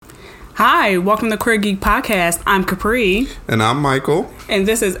Hi, welcome to Queer Geek Podcast. I'm Capri. And I'm Michael. And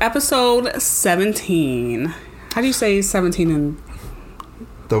this is episode 17. How do you say 17 in...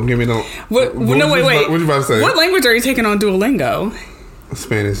 Don't give me no... Wait. What you about to say? What language are you taking on Duolingo?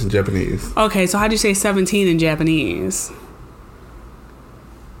 Spanish and Japanese. Okay, so how do you say 17 in Japanese?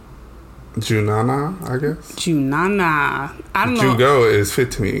 Junana, I guess. Junana. I don't know. Jugo is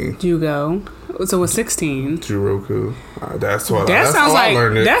 15. Jugo. So it's 16. Juroku. That's That that's sounds how like I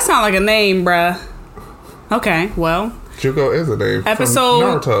learned it. that sounds like a name, bruh. Okay, well. Jugo is a name. Episode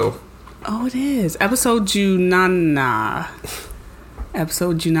From Naruto. Oh, it is. Episode Junana.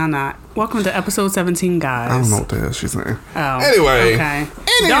 Episode Junana. Welcome to episode 17, guys. I don't know what the hell she's saying. Oh. Anyway. Okay.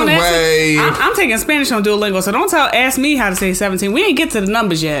 Anyway. I'm taking Spanish on Duolingo, so don't ask me how to say 17. We ain't get to the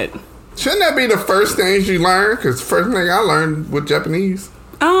numbers yet. Shouldn't that be the first things you learn? Because the first thing I learned with Japanese.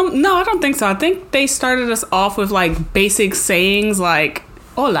 No, I don't think so. I think they started us off with like basic sayings like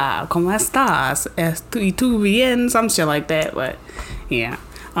 "Hola, cómo estás? ¿Y tú bien?" Some shit like that. But yeah,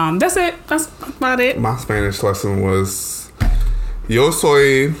 that's it. That's about it. My Spanish lesson was "Yo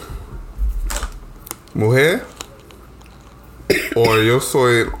soy mujer" or "Yo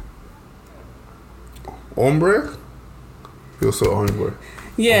soy hombre." Yo soy hombre.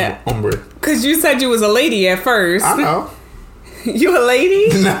 Yeah, Hombre. because you said you was a lady at first. I know. You a lady?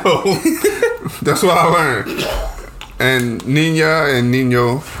 No. That's what I learned. And niña and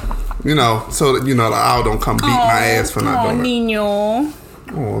niño, you know, so that, you know, the owl don't come beat my ass for not doing niño. it.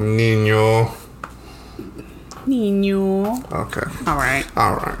 Oh, niño. Niño. Okay. All right.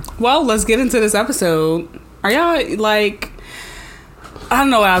 All right. Well, let's get into this episode. Are y'all like... I don't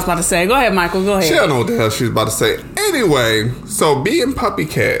know what I was about to say. Go ahead, Michael. Go ahead. She don't know what the hell she's about to say. Anyway, so Being Puppy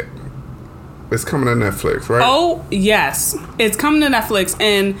Cat is coming to Netflix, right? Oh, yes. It's coming to Netflix.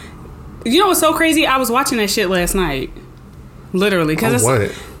 And you know what's so crazy? I was watching that shit last night. Literally. Cause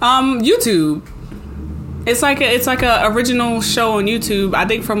what? YouTube. It's like a original show on YouTube. I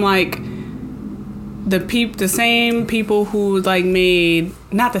think from like the same people who like made...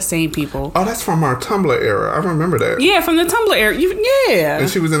 Not the same people. Oh, that's from our Tumblr era. I remember that. Yeah, from the Tumblr era. Yeah. And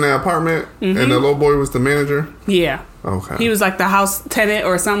she was in the apartment, and the little boy was the manager? Yeah. Okay. He was like the house tenant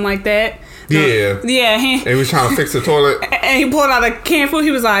or something like that. Yeah. Yeah. He was trying to fix the toilet. And he pulled out a canned food.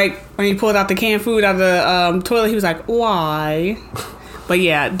 He was like, when he pulled out the canned food out of the toilet, he was like, why? But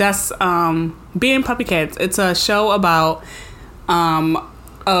yeah, that's Being Puppy Cats. It's a show about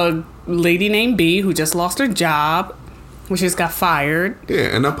a lady named B who just lost her job. When she just got fired.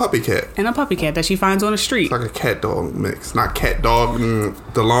 Yeah, and a puppy cat. And a puppy cat that she finds on the street. It's like a cat dog mix. Not cat dog in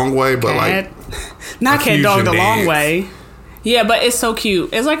the long way, but like... Not cat dog the long dance. way. Yeah, but it's so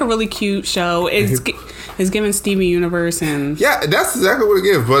cute. It's like a really cute show. It's giving Steven Universe and... Yeah, that's exactly what it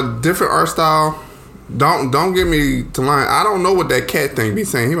gives, but different art style. Don't get me to line. I don't know what that cat thing be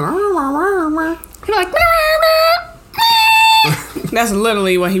saying. He be like... That's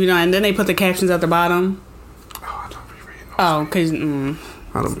literally what he be doing. And then they put the captions at the bottom. Oh, because... I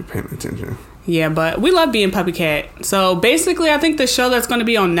don't be paying attention. Yeah, but we love Being Puppy Cat. So basically, I think the show that's going to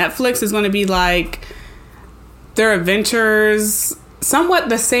be on Netflix is going to be like their adventures, somewhat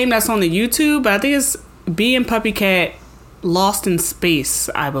the same that's on the YouTube, but I think it's Being Puppy Cat Lost in Space,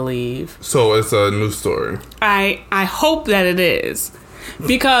 I believe. So it's a new story. I hope that it is.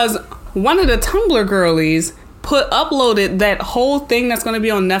 Because one of the Tumblr girlies uploaded that whole thing that's going to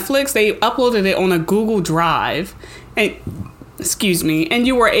be on Netflix. They uploaded it on a Google Drive. And and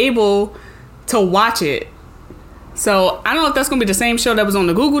you were able to watch it. So I don't know if that's gonna be the same show that was on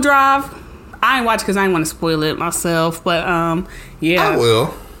the Google Drive. I ain't watch because I ain't want to spoil it myself. But yeah, I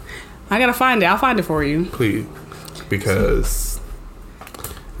will. I gotta find it. I'll find it for you, please, because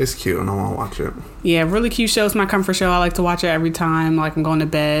it's cute and I want to watch it. Yeah, really cute show. It's my comfort show. I like to watch it every time, like I'm going to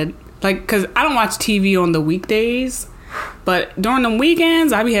bed. Like, cause I don't watch TV on the weekdays, but during the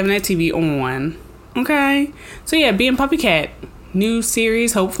weekends I be having that TV on. Okay. So yeah, Being Puppy Cat. New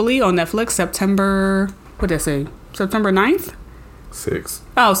series, hopefully, on Netflix, September... What did I say? September 9th? 6th.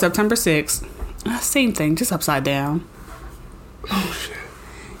 Oh, September 6th. Same thing, just upside down. Oh, shit.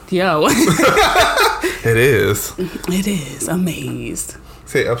 Yo. It is. It is. Amazed.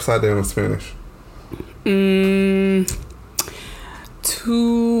 Say upside down in Spanish. Moving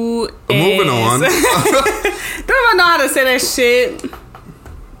on. Don't know how to say that shit.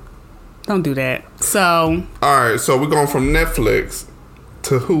 Don't do that. So. Alright, so we're going from Netflix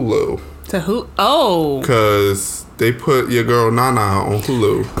to Hulu. To who? Oh. Because they put Your Girl Nana on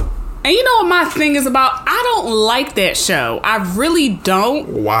Hulu. And you know what my thing is about? I don't like that show. I really don't.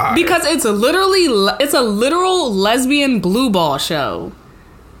 Why? Because it's a literal lesbian blue ball show.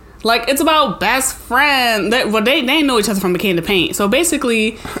 Like, it's about best friend. They know each other from Bikini to Paint. So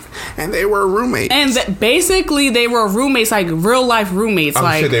basically, and they were roommates. And basically, they were roommates, like real life roommates. Oh,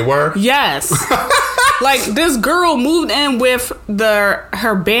 like shit, they were? Yes. Like, this girl moved in with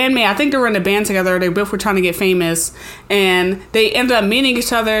her bandmate. I think they were in a band together. They both were trying to get famous, and they ended up meeting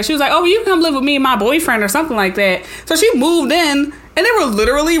each other. She was like, "Oh, you can come live with me and my boyfriend," or something like that. So she moved in. And they were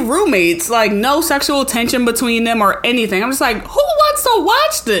literally roommates, like no sexual tension between them or anything. I'm just like, who wants to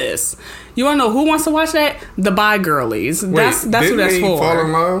watch this? You want to know who wants to watch that? The Bi Girlies. That's who that's for. Fall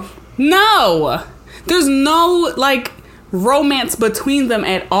in love? No, there's no like romance between them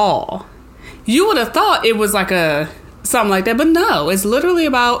at all. You would have thought it was like something like that, but no, it's literally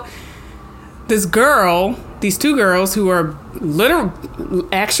about this girl, these two girls who are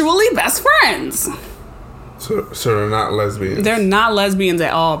actually best friends. So they're not lesbians. They're not lesbians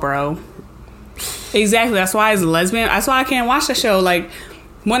at all, bro. Exactly. That's why it's lesbian. That's why I can't watch the show. Like,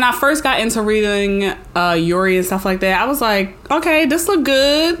 when I first got into reading Yuri and stuff like that, I was like, okay, this look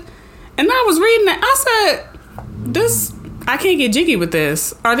good. And I was reading it. I said, I can't get jiggy with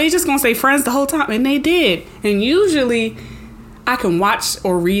this. Are they just gonna stay friends the whole time? And they did. And usually, I can watch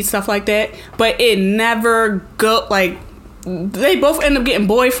or read stuff like that, but it never like. They both end up getting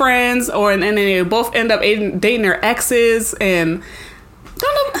boyfriends, and then they both end up dating their exes, and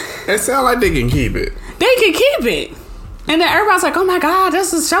it sounds like they can keep it. They can keep it, and then everybody's like, "Oh my god,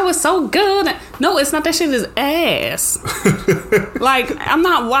 this show is so good." No, it's not. That shit is ass. Like, I'm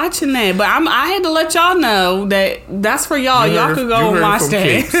not watching that, but I had to let y'all know that's for y'all. Y'all could go and watch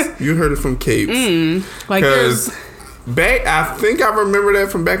that. You heard it from Capes. Like, there's. I think I remember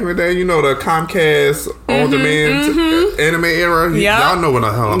that from back in the day. You know, the Comcast on-demand anime era. Yep. Y'all know what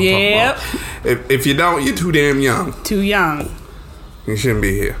the hell I'm talking about. If you don't, you're too damn young. Too young. You shouldn't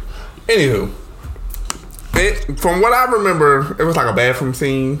be here. Anywho, from what I remember, it was like a bathroom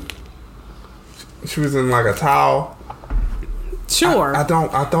scene. She was in like a towel. Sure. I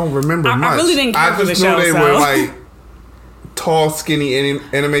don't remember much. I really didn't care for the show. I just knew they were like tall, skinny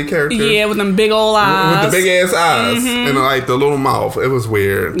anime characters. Yeah, with them big old eyes. With the big ass eyes. And like the little mouth. It was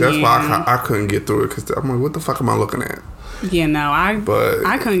weird. That's why I couldn't get through it. Because I'm like, what the fuck am I looking at? Yeah, no.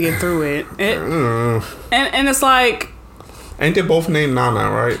 I couldn't get through it. And it's like... Ain't they both named Nana,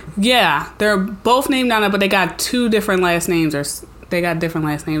 right? Yeah. They're both named Nana, but they got two different last names. Or they got different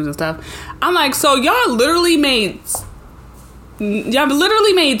last names and stuff. I'm like, so y'all literally made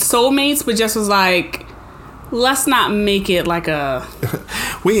soulmates, but just was like... Let's not make it like a...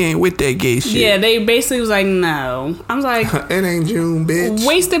 We ain't with that gay shit. Yeah, they basically was like, no. I was like... It ain't June, bitch.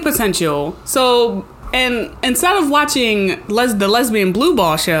 Wasted potential. So, and instead of watching the Lesbian Blue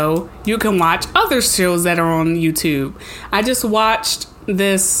Ball show, you can watch other shows that are on YouTube. I just watched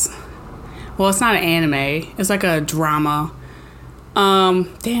this... Well, it's not an anime. It's like a drama.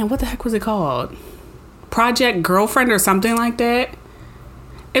 Damn, what the heck was it called? Project Girlfriend or something like that.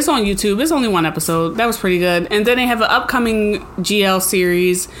 It's on YouTube. It's only one episode. That was pretty good. And then they have an upcoming GL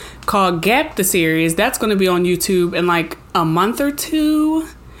series called Gap the Series. That's going to be on YouTube in like a month or two.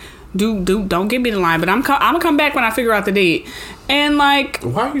 Don't give me the line, but I'm gonna come back when I figure out the date. And like,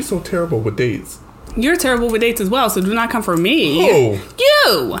 why are you so terrible with dates? You're terrible with dates as well, so do not come for me. Who?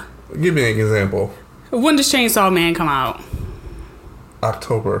 You. Give me an example. When does Chainsaw Man come out?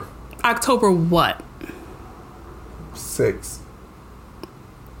 October. October what? 6th.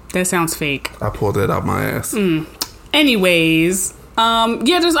 That sounds fake. I pulled that out my ass. Anyways,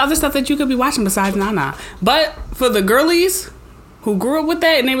 yeah, there's other stuff that you could be watching besides Nana. But for the girlies who grew up with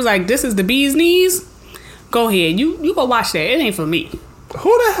that and they was like, this is the bee's knees, go ahead. You go watch that. It ain't for me.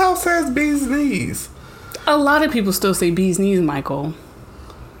 Who the hell says bee's knees? A lot of people still say bee's knees, Michael.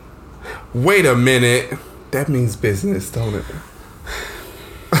 Wait a minute. That means business, don't it?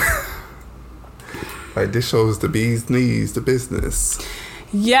 Like, this shows the bee's knees, the business.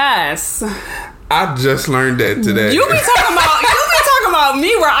 Yes. I just learned that today. You be talking about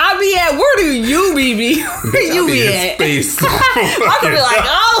me where I be at. Where do you be? Where you be at? Space. I could be like,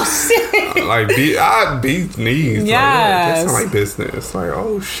 oh shit. Like bee's knees. Yes. Like, that sound like business. Like,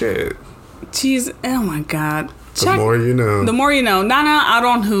 oh shit. Jeez. Oh my god. The more you know. The more you know. Nana out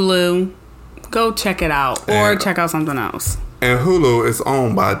on Hulu. Go check it out or check out something else. And Hulu is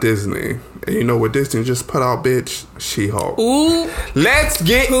owned by Disney. And you know what Disney just put out, bitch? She-Hulk. Ooh. Let's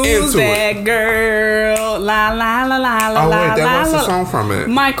get into it. Who's that girl? La la la la la. Oh wait, that was la, the song from it.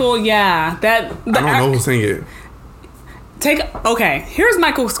 Michael, yeah. I don't know who sang it. Okay, here's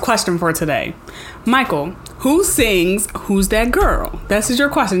Michael's question for today. Michael, who sings Who's That Girl? This is your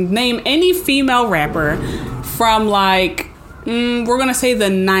question. Name any female rapper from like, we're going to say the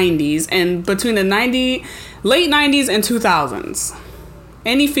 90s and between the late 90s and 2000s. Name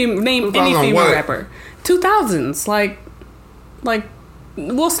any female what? rapper. 2000s, like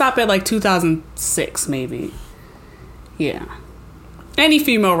we'll stop at like 2006 maybe. Yeah. Any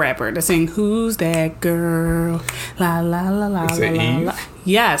female rapper to sing "Who's That Girl?" La la la la You say la Eve? la.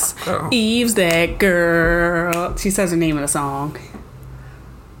 Yes, Oh. Eve's that girl. She says the name of the song.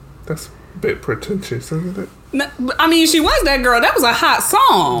 That's a bit pretentious, isn't it? I mean, she was that girl. That was a hot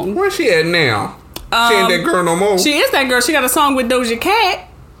song. Where's she at now? She ain't that girl no more. She is that girl. She got a song with Doja Cat.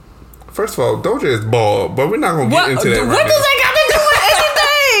 First of all, Doja is bald, but we're not gonna get into that. What right does now. that got to do with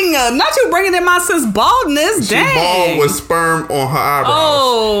anything? Not you bringing in my sis baldness. She Dang. bald with sperm on her eyebrows.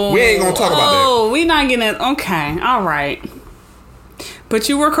 Oh, we ain't gonna talk about that. Oh, we not getting. Okay, all right. But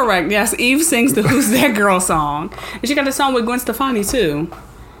you were correct. Yes, Eve sings the "Who's That Girl" song, and she got a song with Gwen Stefani too.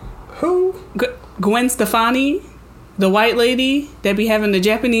 Who? Gwen Stefani, the white lady that be having the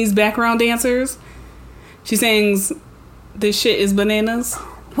Japanese background dancers. She sings, "This shit is bananas."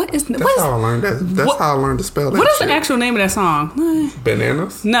 That's how I learned that. That's how I learned to spell that. What is shit. the actual name of that song?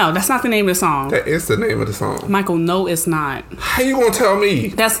 Bananas? No, that's not the name of the song. That is the name of the song. Michael, no, it's not. How you gonna tell me?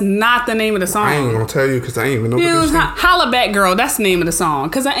 That's not the name of the song. I ain't gonna tell you because I ain't even know It what was this Holla Back Girl. That's the name of the song.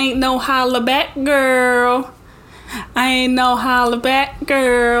 Cause I ain't no holla back girl. I ain't no holla back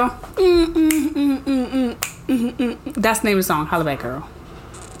girl. That's the name of the song. Holla Back Girl.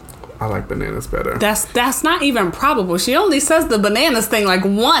 I like bananas better. That's not even probable. She only says the bananas thing like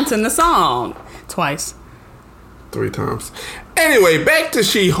once in the song. Twice. 3 times. Anyway, back to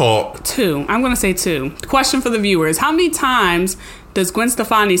She-Hulk. 2. I'm gonna say 2. Question for the viewers: how many times does Gwen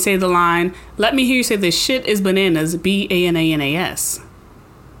Stefani say the line, "Let me hear you say this shit is bananas"? BANANAS.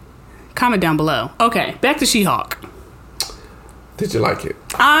 Comment down below. Okay, back to She-Hulk. Did you like it?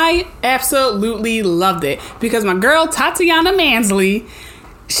 I absolutely loved it because my girl Tatiana Mansley,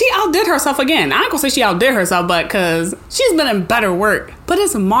 she outdid herself again. I ain't gonna say she outdid herself, but because she's been in better work. But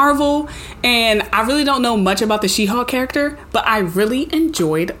it's Marvel, and I really don't know much about the She-Hulk character, but I really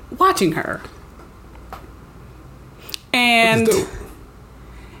enjoyed watching her. And It was dope.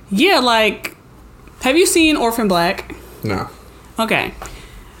 yeah, like, have you seen Orphan Black? No. Okay.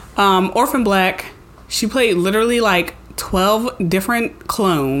 Orphan Black, she played literally like 12 different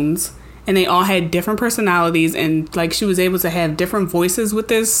clones, and they all had different personalities, and like she was able to have different voices with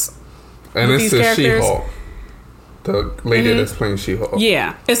this. And with it's these the characters. She-Hulk. The lady that's playing She-Hulk.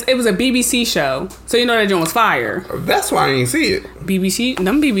 Yeah, it was a BBC show, so you know that joint was fire. That's why I ain't see it. BBC,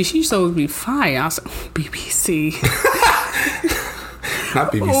 them BBC shows be fire. I said, BBC.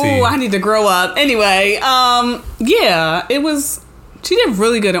 Not BBC. Oh, I need to grow up. Anyway, yeah, it was. She did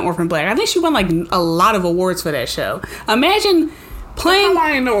really good in Orphan Black. I think she won like a lot of awards for that show. Imagine playing. How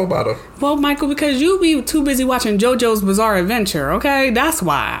I ain't know about her? Well, Michael, because you be too busy watching JoJo's Bizarre Adventure. Okay, that's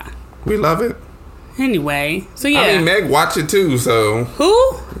why. We love it. Anyway, so yeah. I mean, Meg watch it too, so.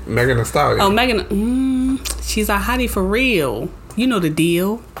 Who? Megan Thee Stallion. Oh, Megan. She's a hottie for real. You know the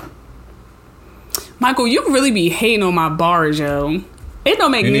deal. Michael, you really be hating on my bars, yo. It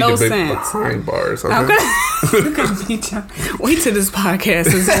don't make you need no to be sense. behind bars. Okay? I'm gonna beat you. Wait till this podcast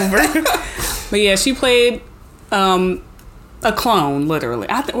is over. But yeah, she played a clone, literally.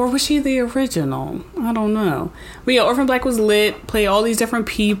 Or was she the original? I don't know. But yeah, Orphan Black was lit. Played all these different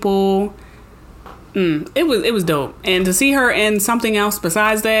people. It was dope. And to see her in something else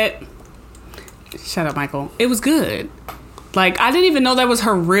besides that, shut up, Michael. It was good. Like, I didn't even know that was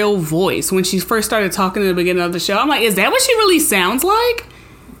her real voice when she first started talking in the beginning of the show. I'm like, is that what she really sounds like?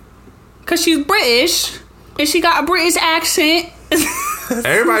 Because she's British, and she got a British accent.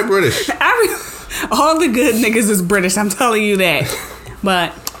 Everybody British. All the good niggas is British, I'm telling you that.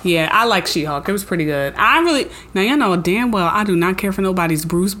 But, yeah, I like She-Hulk. It was pretty good. Now, you know damn well I do not care for nobody's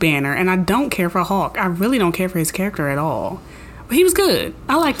Bruce Banner, and I don't care for Hulk. I really don't care for his character at all. He was good.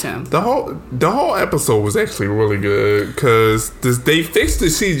 I liked him. The whole episode was actually really good because they fixed the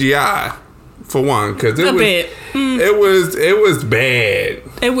CGI for one because it was bad.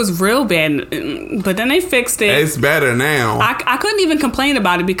 It was real bad, but then they fixed it. It's better now. I couldn't even complain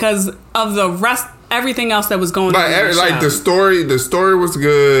about it because of the rest, everything else that was going on. Like the story was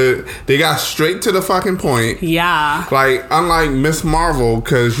good. They got straight to the fucking point. Yeah. Like unlike Miss Marvel,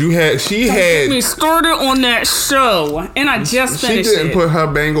 because we started on that show, and I just finished it. She didn't put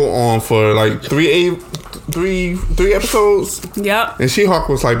her bangle on for like three episodes. Yep. And She-Hulk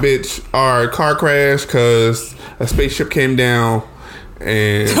was like, "Bitch, our car crashed because a spaceship came down."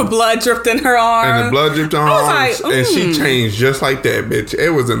 And the blood dripped in her arm. Like, and she changed just like that, bitch. It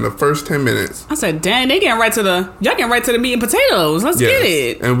was in the first 10 minutes. I said, "Dang, y'all getting right to the meat and potatoes. Let's get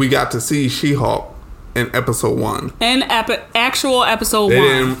it." And we got to see She-Hulk in episode 1. In actual episode They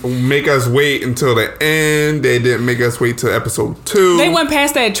 1. didn't make us wait until the end. They didn't make us wait till episode 2. They went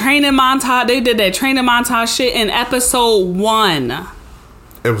past that training montage. They did that training montage shit in episode 1.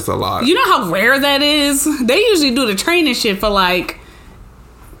 It was a lot. You know how rare that is? They usually do the training shit for like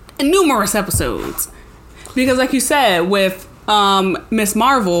numerous episodes. Because like you said, with Miss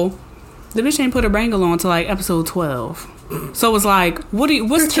Marvel, the bitch ain't put her bangle on until like episode 12. So it's like,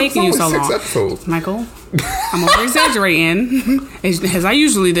 what's taking you so long? 6 episodes. Michael, I'm over exaggerating as I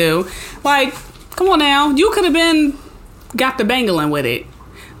usually do. Like, come on now. You could have got the bangling with it.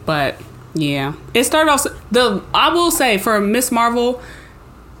 But yeah. It started off I will say for Miss Marvel,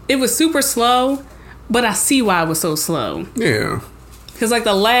 it was super slow, but I see why it was so slow. Yeah. Because, like,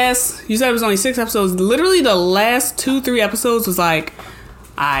 you said it was only 6 episodes. Literally, the last 2-3 episodes was like,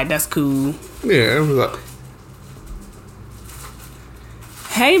 alright, that's cool. Yeah, it was like...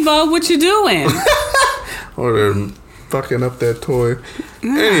 Hey, Bo, what you doing? Or they're fucking up that toy.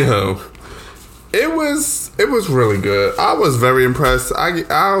 Anyhow, it was really good. I was very impressed.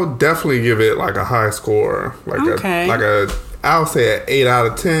 I'll definitely give it, like, a high score. I'll say an 8 out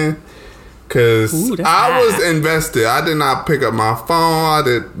of 10. Because I was invested. I did not pick up my phone. I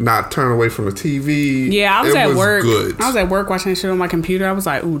did not turn away from the TV. Yeah, I was at work. Good. I was at work watching shit on my computer. I was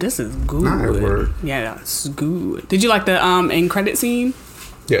like, ooh, this is good. Not at work. Yeah, it's good. Did you like the end credit scene?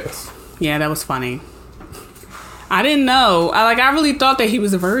 Yes. Yeah, that was funny. I didn't know. I really thought that he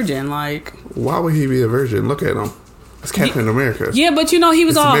was a virgin. Like, why would he be a virgin? Look at him. It's Captain America. Yeah, but he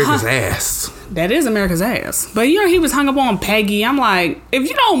was all America's ass. That is America's ass. But he was hung up on Peggy. I'm like, if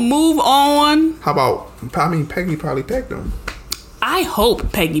you don't move on. How about, Peggy probably pegged him. I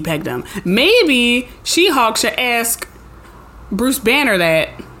hope Peggy pegged him. Maybe She-Hulk should ask Bruce Banner that.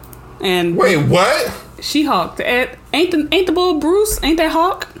 And wait, what? She-Hulk. Ain't the bull Bruce? Ain't that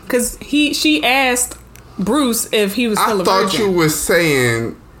Hulk? Because she asked Bruce if he was still a virgin. I thought you were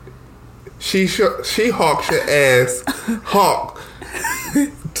saying She-Hulk should ask Hulk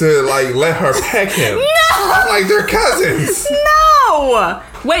to like let her peg him. No! I'm like, they're cousins. No!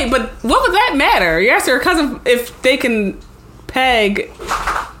 Wait, but what would that matter? You asked her cousin if they can peg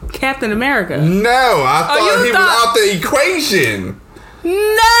Captain America. No, I thought he was out the equation.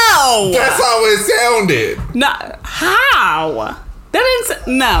 No! That's how it sounded. No, how? That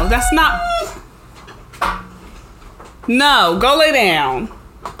didn't. No, that's not. No, go lay down.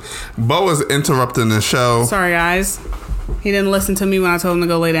 Bo was interrupting the show. Sorry, guys. He didn't listen to me when I told him to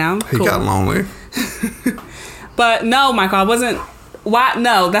go lay down. He got lonely. But no, Michael, I wasn't. Why?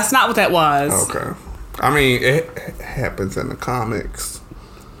 No, that's not what that was. Okay. I mean, it happens in the comics.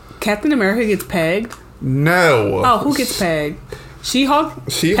 Captain America gets pegged? No. Oh, who gets pegged? She-Hulk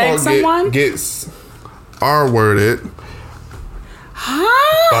pegs someone? Gets R-worded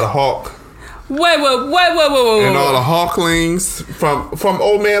by the Hulk. Wait. And all the Hulklings from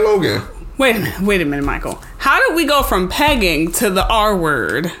Old Man Logan. Wait a minute, Michael. How did we go from pegging to the R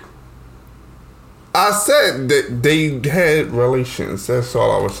word? I said that they had relations. That's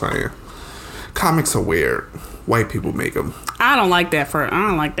all I was saying. Comics are weird. White people make them. I don't like that for them.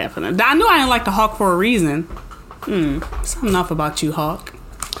 I knew I didn't like the Hulk for a reason. Something off about you, Hulk.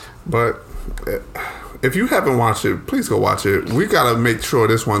 But if you haven't watched it, please go watch it. We gotta make sure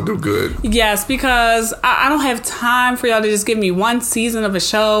this one do good. Yes, because I don't have time for y'all to just give me one season of a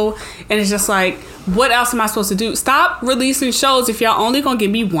show, and it's just like, what else am I supposed to do? Stop releasing shows if y'all only gonna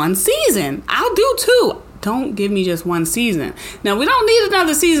give me one season. I'll do 2. Don't give me just one season. Now, we don't need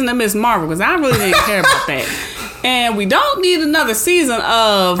another season of Miss Marvel, because I really didn't care about that. And we don't need another season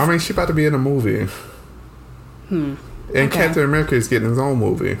of... I mean, she about to be in a movie. And okay. Captain America is getting his own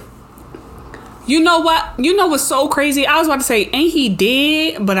movie. You know what? You know what's so crazy? I was about to say, ain't he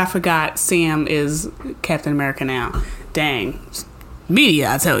dead? But I forgot Sam is Captain America now. Dang.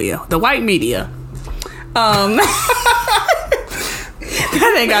 Media, I tell you. The white media. That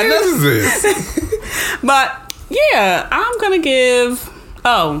ain't got nothing. But, yeah, I'm going to give...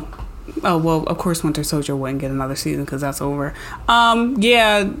 Oh, well, of course Winter Soldier wouldn't get another season because that's over.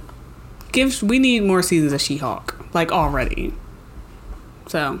 Yeah, we need more seasons of She-Hulk. Like, already.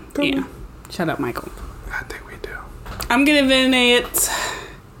 So, yeah. Shut up, Michael. I think we do. I'm giving it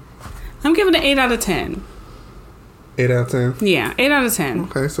 8 out of 10. 8 out of 10? Yeah, 8 out of 10.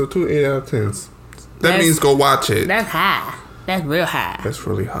 Okay, so 2 8 out of 10s. That means go watch it. That's high. That's real high. That's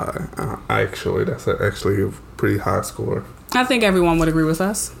really high. That's actually a pretty high score. I think everyone would agree with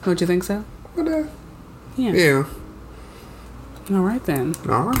us. Don't you think so? Yeah. All right, then.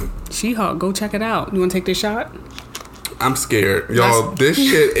 All right. She-Hulk, go check it out. You want to take this shot? I'm scared. Y'all, this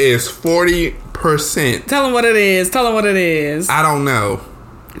shit is 40%. Tell them what it is. I don't know.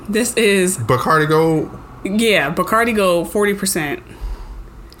 This is Bacardi Gold. Yeah, Bacardi Gold 40%.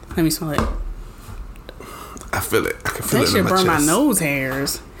 Let me smell it. I feel it. I can feel That it shit in my burn my chest. nose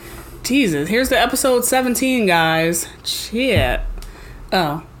hairs. Jesus, here's the episode 17, guys. Shit.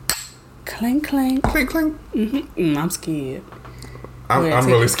 Oh, clink clink. Clink clink. I'm scared. I'm ahead,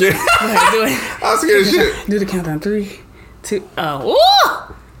 really take scared. Go ahead, do it. I'm scared as shit. Do the countdown. 3, 2. Oh, ooh!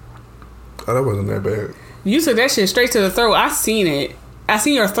 Oh, that wasn't that bad. You took that shit straight to the throat. I seen it. I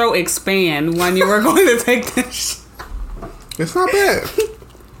seen your throat expand when you were going to take that shit. It's not bad.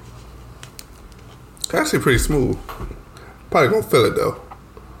 It's actually pretty smooth. Probably gonna feel it though.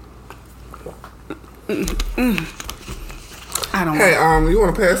 I don't Hey, know. you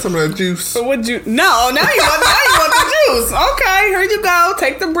want to pass some of that juice? Would you? No, now you want the juice. Okay, here you go.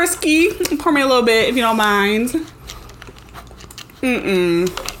 Take the brisky. Pour me a little bit if you don't mind.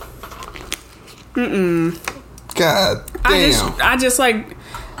 God damn. I just like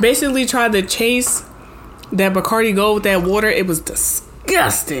basically tried to chase that Bacardi Gold with that water. It was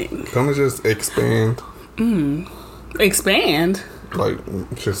disgusting. Don't it just expand? Expand. Like,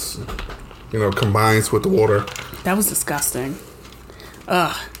 just, combines with the water. That was disgusting.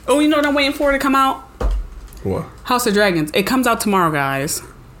 Ugh. Oh, you know what I'm waiting for to come out? What? House of Dragons. It comes out tomorrow, guys.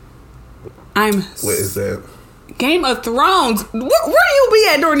 What is that? Game of Thrones. Where do you be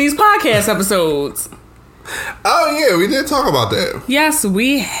at during these podcast episodes? Oh, yeah, we did talk about that. Yes,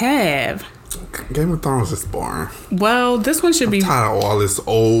 we have. Game of Thrones is boring. Well, this one should be. Tired of all this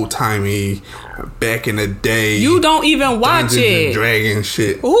old-timey, back in the day. You don't even watch Dungeons and it. Dragon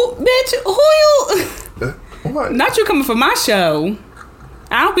shit. Who, bitch? Who you? What? Not you coming for my show.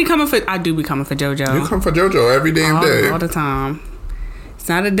 I don't be coming for. I do be coming for JoJo. You come for JoJo every damn day. All the time. It's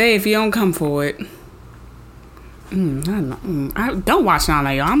not a day if you don't come for it. Don't watch none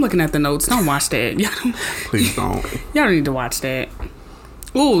of y'all. I'm looking at the notes. Don't watch that. Please don't. Y'all don't need to watch that.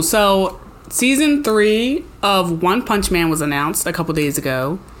 Ooh, so season 3 of One Punch Man was announced a couple days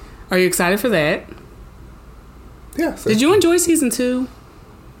ago. Are you excited for that? Yes. Did you enjoy season 2?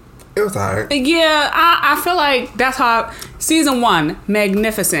 It was alright. Yeah, I feel like that's how season 1,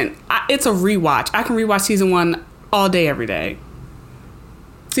 magnificent. It's a rewatch. I can rewatch season 1 all day, every day.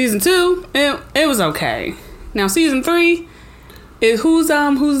 Season 2, it was okay. Now season 3 is who's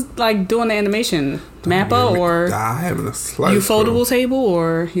like doing the animation? Mappa or I haven't a slice. Ufotable Table,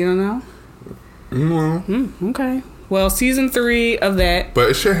 or you don't know? No. Okay. Well, season 3 of that. But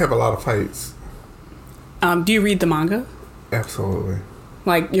it should have a lot of fights. Do you read the manga? Absolutely.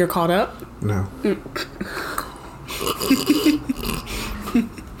 Like you're caught up? No.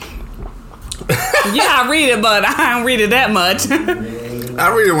 Yeah, I read it, but I don't read it that much.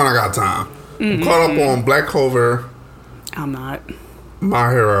 I read it when I got time. I'm caught up on Black Clover, I'm not. My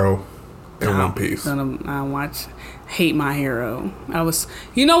Hero, and One Piece. I don't hate My Hero.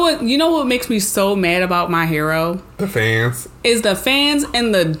 You know what makes me so mad about My Hero? The fans. Is the fans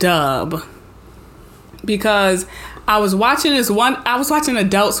and the dub. Because I was watching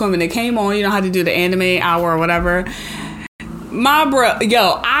Adult Swim and it came on, you know how to do the anime hour or whatever.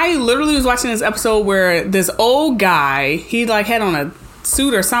 I literally was watching this episode where this old guy, he like had on a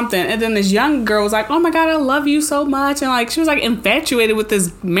suit or something, and then this young girl was like, oh my god, I love you so much, and like she was like infatuated with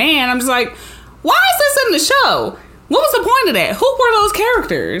this man. I'm just like, why is this in the show? What was the point of that? Who were those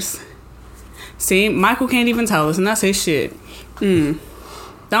characters? See, Michael can't even tell us, and that's his shit. Don't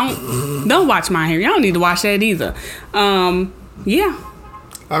watch My Hero. Y'all don't need to watch that either. Yeah.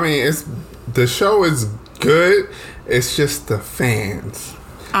 I mean, the show is good. It's just the fans.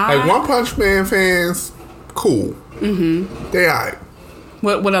 Like One Punch Man fans, cool. They alright.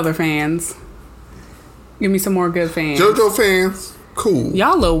 What other fans? Give me some more good fans. JoJo fans, cool.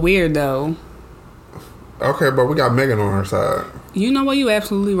 Y'all a little weird though. Okay, but we got Megan on our side. You know what? You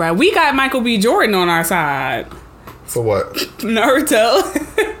absolutely right. We got Michael B. Jordan on our side. For what? Naruto.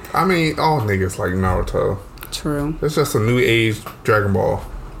 I mean, all niggas like Naruto. True. It's just a new age Dragon Ball.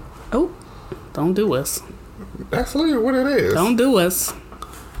 Oh, don't do us. That's literally what it is. Don't do us.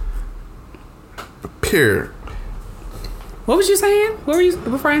 Period. What was you saying? What were you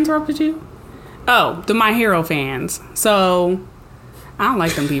before I interrupted you? Oh, the My Hero fans. So I don't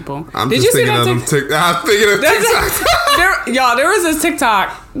like them people. I'm just thinking of them. I'm thinking of TikTok. Y'all, there was this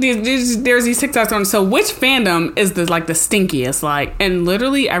TikTok. There's these TikToks on. So which fandom is the stinkiest? Like, and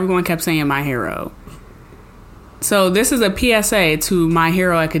literally everyone kept saying My Hero. So this is a PSA to My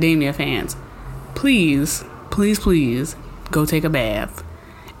Hero Academia fans. Please, please, please go take a bath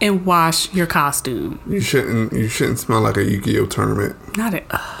and wash your costume. You shouldn't smell like a Yu-Gi-Oh tournament. Not it.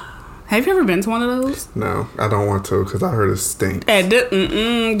 Have you ever been to one of those? No, I don't want to because I heard it stinks.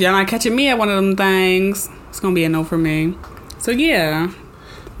 You're not catching me at one of them things. It's gonna be a no for me. So yeah,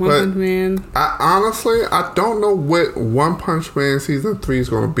 One Punch Man. I don't know what One Punch Man season 3 is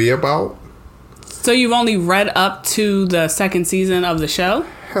going to be about. So you've only read up to the second season of the show?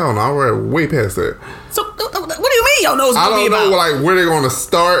 Hell no, I read way past that. So what do you mean you don't know what's going to be about? I don't know like where they're going to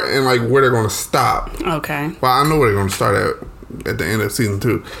start and like where they're going to stop. Okay. Well, I know where they're going to start at the end of season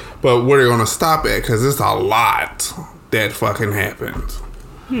 2, but where they're going to stop at, because it's a lot that fucking happens.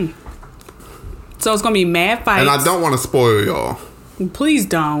 So it's going to be mad fights. And I don't want to spoil y'all. Please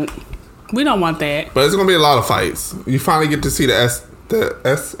don't. We don't want that. But it's going to be a lot of fights. You finally get to see the S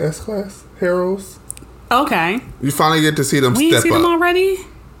class heroes. Okay. You finally get to see them We step ain't seen up. them already?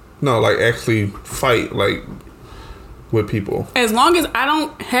 No, like actually fight like with people. As long as I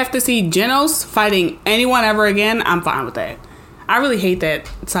don't have to see Genos fighting anyone ever again, I'm fine with that. I really hate that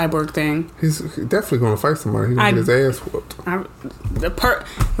cyborg thing. He's definitely going to fight somebody. He's going to get his ass whooped.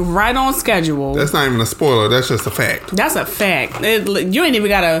 Right on schedule. That's not even a spoiler. That's just a fact. That's a fact. You ain't even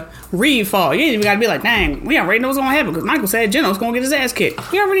got to read fall. You ain't even got to be like, dang, we already know what's going to happen because Michael said Genos going to get his ass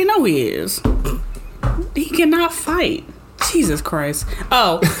kicked. We already know he is. He cannot fight. Jesus Christ.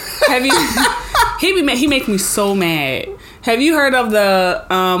 Oh, have you... he makes me so mad. Have you heard of the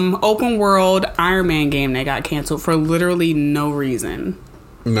open world Iron Man game that got canceled for literally no reason?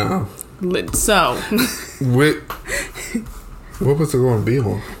 No. So... What was it going to be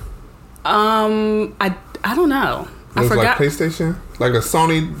on? I don't know. I forgot. Like PlayStation, like a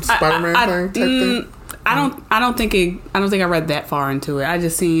Sony Spider-Man thing type thing. I don't think I read that far into it. I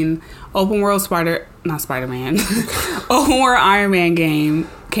just seen open world Spider-Man, open world Iron Man game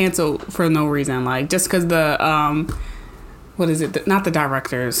canceled for no reason. Like just because the what is it? Not the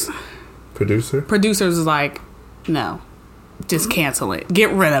directors. Producers is like, no. Just cancel it.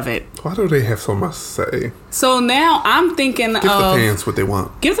 Get rid of it. Why do they have so much to say? So now I'm thinking Give the fans what they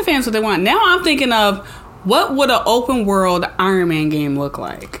want. Give the fans what they want. Now I'm thinking of what would an open world Iron Man game look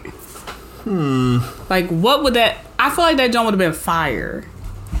like? Like what would that... I feel like that joint would have been fire.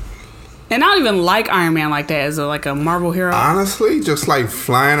 And I don't even like Iron Man like that as like a Marvel hero. Honestly, just like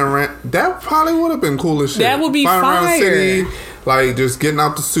flying around, that probably would have been cool as shit. That would be flying fire. Around the city, like just getting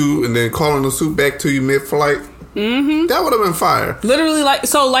out the suit and then calling the suit back to you mid-flight. Mm-hmm. That would have been fire. Literally,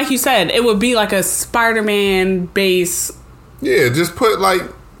 like you said, it would be like a Spider-Man base. Yeah, just put like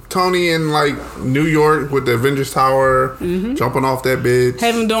Tony in like New York with the Avengers Tower, jumping off that bitch.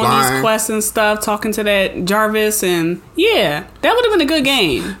 Have him doing these quests and stuff, talking to that Jarvis, and yeah, that would have been a good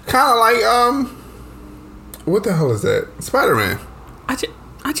game. Kind of like what the hell is that? Spider-Man. I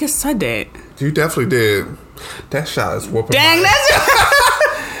just said that. You definitely did. That shot is whooping. Dang, that's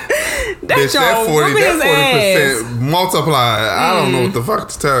that 40% multiplied. I don't know what the fuck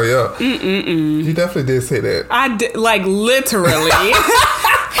to tell you. You definitely did say that. I did, like literally.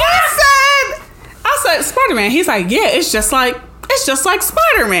 I said Spider-Man. He's like, yeah, it's just like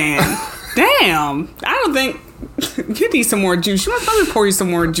Spider-Man. Damn, I don't think you need some more juice. You want me pour you some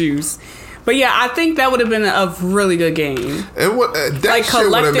more juice? But yeah, I think that would have been a really good game. And what that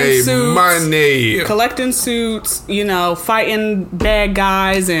shit would have made suits, money. Collecting suits, fighting bad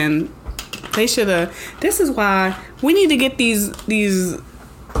guys, and they should have. This is why we need to get these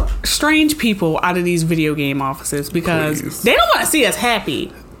strange people out of these video game offices because they don't want to see us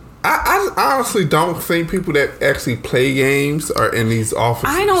happy. I honestly don't think people that actually play games are in these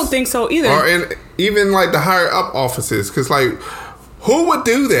offices. I don't think so either. Or in even like the higher up offices, because like. Who would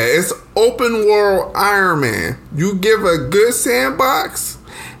do that? It's open world Iron Man. You give a good sandbox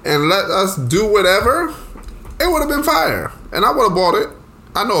and let us do whatever, it would have been fire. And I would have bought it.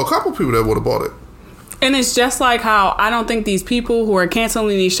 I know a couple people that would have bought it. And it's just like how I don't think these people who are canceling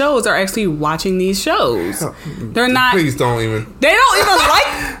these shows are actually watching these shows. They're not. Please don't even. They don't even like.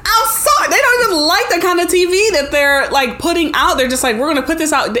 I'm sorry. They don't even like the kind of TV that they're like putting out. They're just like, we're going to put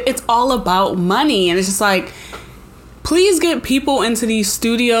this out. It's all about money. And it's just like, please get people into these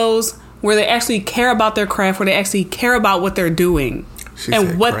studios where they actually care about their craft, where they actually care about what they're doing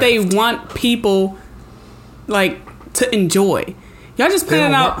and what they want people like to enjoy. Y'all just put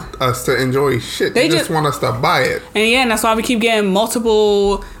it out. Want us to enjoy shit. They just want us to buy it. And yeah, and that's why we keep getting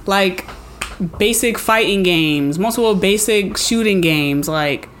multiple like basic fighting games, multiple basic shooting games.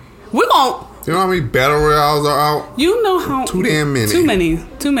 Like we're gonna. You know how many battle royales are out? You know how too damn many.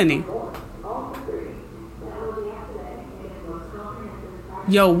 Too many.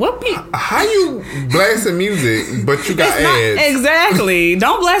 Yo, what how you blasting music, but you got ads? Exactly.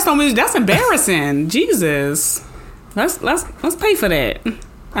 Don't blast on music. That's embarrassing. Jesus. Let's pay for that.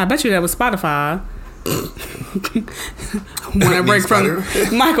 I bet you that was Spotify. Want to break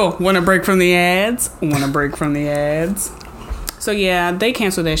from Michael? Want to break from the ads? Want to break from the ads? So yeah, they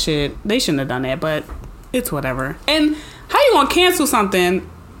canceled that shit. They shouldn't have done that, but it's whatever. And how you gonna cancel something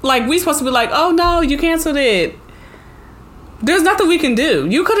like we supposed to be like, oh no, you canceled it. There's nothing we can do.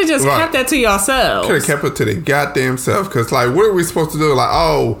 You could have just kept that to yourselves. Could have kept it to the goddamn self. Because, like, what are we supposed to do? Like,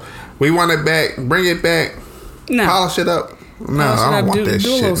 oh, we want it back. Bring it back. No. Polish it up. No, I don't want that shit.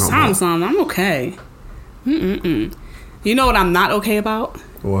 Do a little something. I'm okay. You know what I'm not okay about?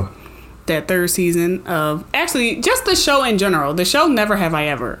 What? That third season of... Actually, just the show in general. The show Never Have I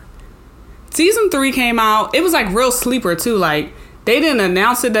Ever. Season 3 came out. It was, like, real sleeper, too. Like, they didn't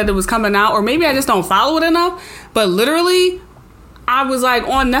announce it that it was coming out. Or maybe I just don't follow it enough. But literally... I was like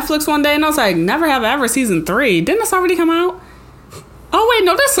on Netflix one day and I was like, Never Have I Ever season 3. Didn't this already come out? Oh wait,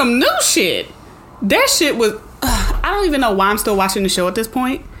 no, that's some new shit. That shit was... I don't even know why I'm still watching the show at this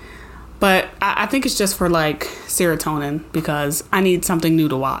point. But I think it's just for like serotonin because I need something new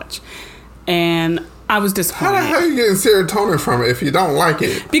to watch. And I was disappointed. How the hell are you getting serotonin from it if you don't like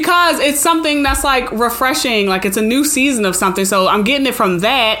it? Because it's something that's like refreshing. Like it's a new season of something. So I'm getting it from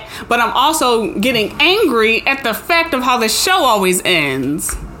that. But I'm also getting angry at the fact of how the show always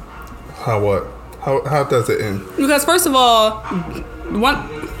ends. How what? How does it end? Because first of all,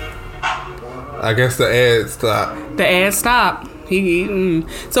 I guess the ads stop. The ads stop.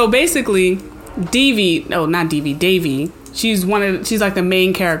 So basically, Davy. She's like the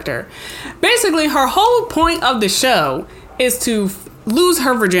main character. Basically, her whole point of the show is to lose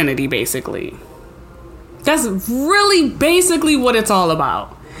her virginity, basically. That's really basically what it's all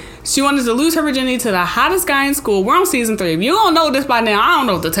about. She wanted to lose her virginity to the hottest guy in school. We're on season 3. If you don't know this by now, I don't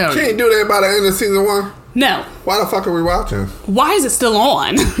know what to tell you. She ain't do that by the end of season 1? No. Why the fuck are we watching? Why is it still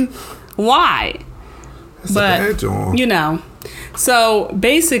on? Why? It's a bad job. You know. So,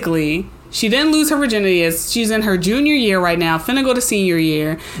 basically... She didn't lose her virginity as she's in her junior year right now, finna go to senior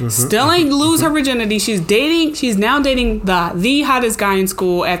year. Still ain't lose her virginity. She's now dating the hottest guy in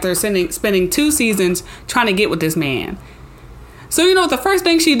school after spending 2 seasons trying to get with this man. So you know what the first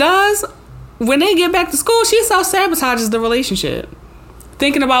thing she does? When they get back to school, she self-sabotages the relationship.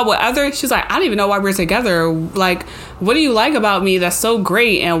 Thinking about she's like, I don't even know why we're together. Like, what do you like about me that's so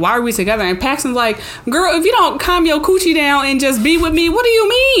great? And why are we together? And Paxton's like, girl, if you don't calm your coochie down and just be with me, what do you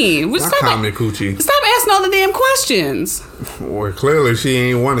mean? Calm your coochie. Stop asking all the damn questions. Well, clearly she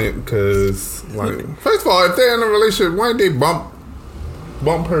ain't want it because, like, first of all, if they're in a relationship, why did they bump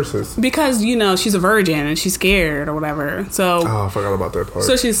purses? Because, you know, she's a virgin and she's scared or whatever. So, I forgot about that part.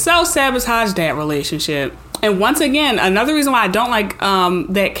 So she self-sabotaged that relationship. And once again, another reason why I don't like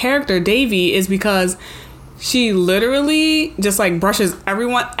that character, Davy, is because she literally just like brushes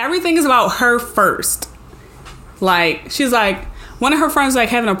everyone. Everything is about her first. Like, she's like, one of her friends like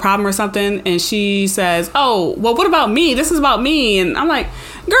having a problem or something, and she says, oh, well, what about me? This is about me. And I'm like,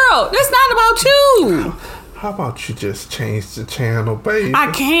 girl, that's not about you. How about you just change the channel, baby? I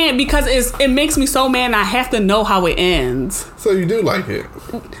can't because it makes me so mad and I have to know how it ends. So you do like it?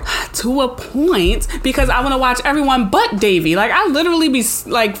 To a point, because I want to watch everyone but Davy. Like, I literally be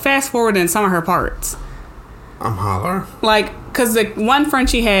like fast forwarding some of her parts. I'm holler. Like, because the one friend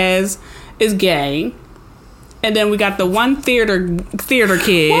she has is gay. And then we got the one theater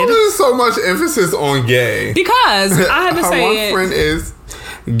kid. Why there's so much emphasis on gay? Because I had to say one friend is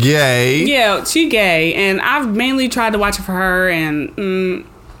gay. Yeah, she gay, and I've mainly tried to watch it for her. And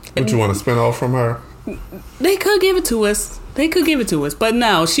what, you want to spin off from her? They could give it to us. But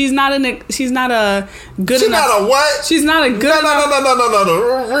no, she's not a good she's enough. She's not a what? She's not a good enough.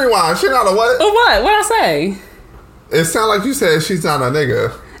 No. Rewind. She's not a what? Oh, what? What'd I say? It sounded like you said she's not a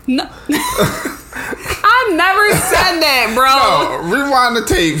nigga. No. I never said that, bro. No, rewind the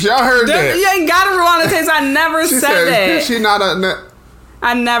tapes. Y'all heard that. You ain't gotta rewind the tapes. I never said that. She not a...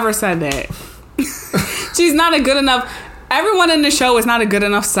 I never said that. She's not a good enough... Everyone in the show is not a good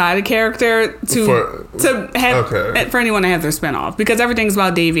enough side character to have for anyone to have their spinoff, because everything's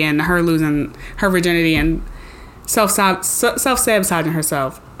about Davy and her losing her virginity and self-sabotaging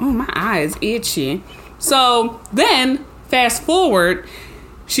herself. Oh, my eye is itchy. So then, fast forward,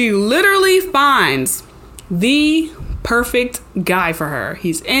 she literally finds the perfect guy for her.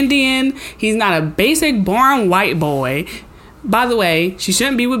 He's Indian. He's not a basic, boring white boy. By the way, she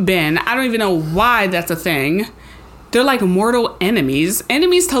shouldn't be with Ben. I don't even know why that's a thing. They're like mortal enemies.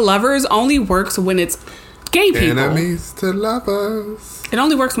 Enemies to lovers only works when it's gay people. Enemies to lovers. It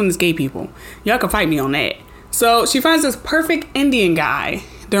only works when it's gay people. Y'all can fight me on that. So she finds this perfect Indian guy.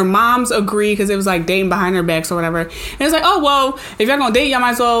 Their moms agree because it was like dating behind their backs or whatever. And it's like, oh, well, if y'all gonna date, y'all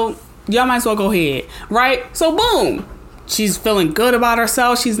might as well go ahead. Right? So boom. She's feeling good about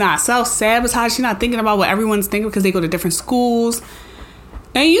herself. She's not self-sabotaged. She's not thinking about what everyone's thinking because they go to different schools.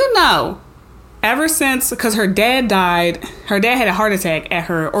 And you know, ever since, because her dad died, her dad had a heart attack at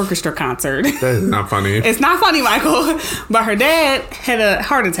her orchestra concert. That is not funny. It's not funny, Michael, but her dad had a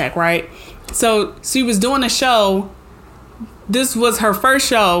heart attack, right? So she was doing a show. This was her first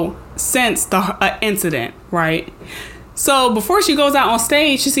show since the incident, right? So before she goes out on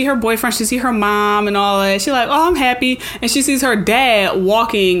stage, she see her boyfriend, she see her mom and all that. She's like, oh, I'm happy. And she sees her dad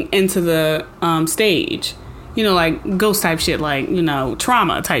walking into the stage. You know, like ghost type shit, like, you know,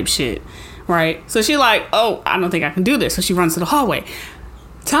 trauma type shit, right? So she like, oh, I don't think I can do this. So she runs to the hallway.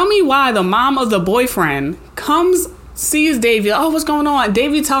 Tell me why the mom of the boyfriend comes, sees Davy. Oh, what's going on?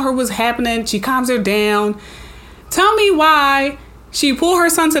 Davy tell her what's happening. She calms her down. Tell me why she pulled her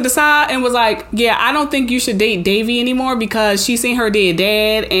son to the side and was like, yeah, I don't think you should date Davy anymore because she seen her dead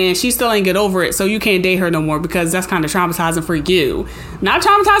dad and she still ain't get over it. So you can't date her no more because that's kind of traumatizing for you. Not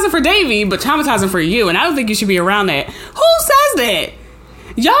traumatizing for Davy, but traumatizing for you. And I don't think you should be around that. Who says that?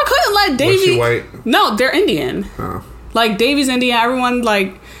 Y'all couldn't let Davy... Was she white? No, they're Indian. Oh. Like, Davy's Indian. Everyone,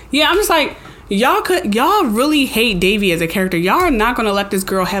 like... Yeah, I'm just like... Y'all really hate Davy as a character. Y'all are not going to let this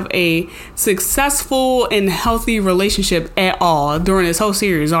girl have a successful and healthy relationship at all during this whole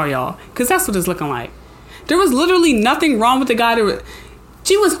series, are y'all? Because that's what it's looking like. There was literally nothing wrong with the guy.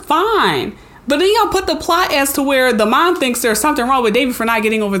 She was fine. But then y'all put the plot as to where the mom thinks there's something wrong with Davy for not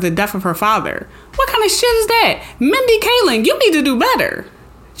getting over the death of her father. What kind of shit is that? Mindy Kaling, you need to do better.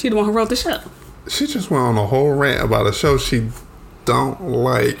 She the one who wrote the show. She just went on a whole rant about a show she don't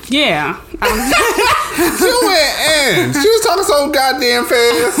like. Yeah. She went in. She was talking so goddamn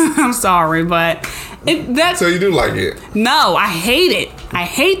fast. I'm sorry, but so you do like it? No, I hate it. I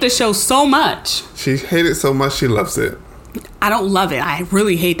hate the show so much. She hates it so much she loves it. I don't love it. I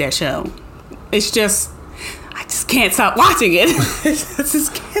really hate that show. It's just, I just can't stop watching it. I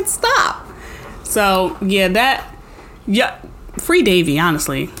just can't stop. So yeah, free Davy.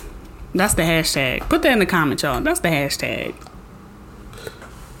 Honestly, that's the hashtag. Put that in the comments, y'all. That's the hashtag.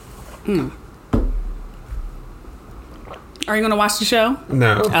 Are you gonna watch the show?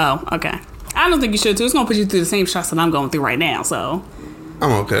 No. Oh, okay. I don't think you should too. It's gonna put you through the same stress that I'm going through right now. So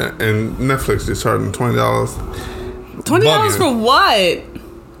I'm okay. And Netflix is charging $20. $20 for what?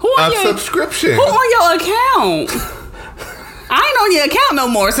 Who on your subscription? Who on your account? I ain't on your account no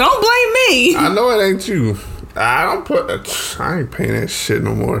more, so don't blame me. I know it ain't you. I ain't paying that shit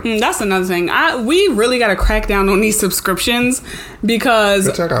no more. That's another thing. We really got to crack down on these subscriptions because...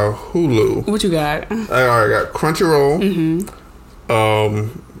 Check out Hulu. What you got? I got Crunchyroll,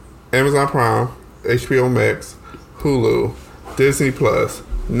 Amazon Prime, HBO Max, Hulu, Disney Plus,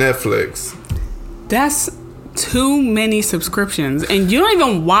 Netflix. That's too many subscriptions, and you don't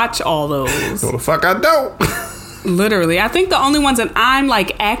even watch all those. No, the fuck I don't. Literally. I think the only ones that I'm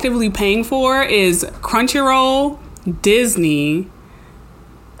like actively paying for is Crunchyroll, Disney.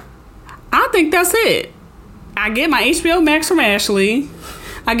 I think that's it. I get my HBO Max from Ashley.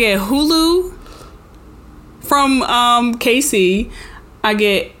 I get Hulu from KC. I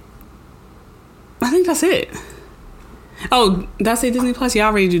think that's it. Oh, did I say Disney Plus? Yeah, I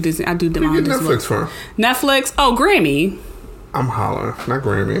already do Disney. I do my own Disney Netflix for Netflix. Oh, Grammy. I'm hollering, not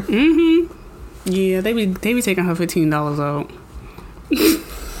Grammy. Mm-hmm. Yeah, they be taking her $15 out.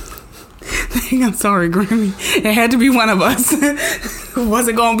 I'm sorry, Grammy. It had to be one of us. It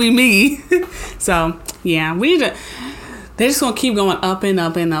wasn't gonna be me. So yeah, they're just gonna keep going up and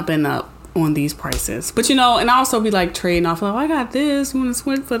up and up and up on these prices. But and I also be like trading off. Like, I got this. You want to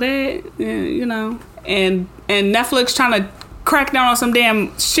switch for that? Yeah, And Netflix trying to crack down on some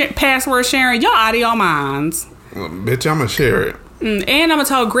damn shit password sharing. Y'all out of y'all minds. Well, bitch, I'm gonna share it. And I'm gonna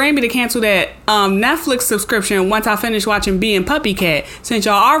tell Grammy to cancel that Netflix subscription once I finish watching Bee and Puppy Cat. Since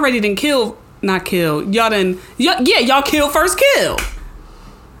y'all already y'all killed First Kill.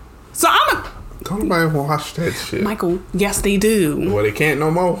 So don't nobody watch that shit, Michael. Yes, they do. Well, they can't no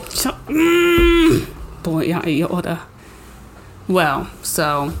more. Boy, y'all ate your order. Well,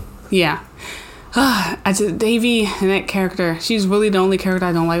 so yeah. Davy and that character. She's really the only character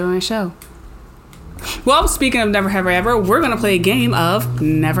I don't like on that show. Well, speaking of Never Have I Ever, we're gonna play a game of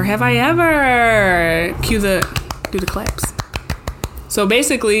Never Have I Ever. Do the claps. So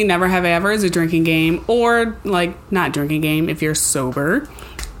basically, Never Have I Ever is a drinking game, or like not drinking game if you're sober.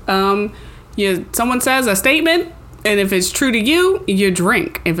 Someone says a statement, and if it's true to you, you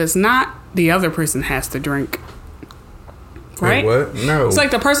drink. If it's not, the other person has to drink. Right? Wait, what? No. It's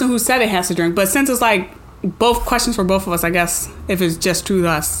like the person who said it has to drink, but since it's like both questions for both of us, I guess if it's just true to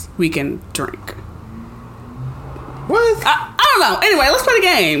us, we can drink. What? I don't know. Anyway, let's play the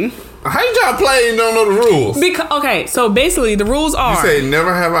game. How you trying to play and don't know the rules? Okay, so basically the rules are... You say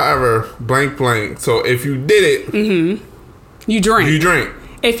never have I ever blank blank. So if you did it... You drink. You drink.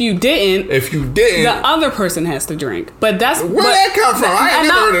 If you didn't, the other person has to drink. But that's where that come from. I ain't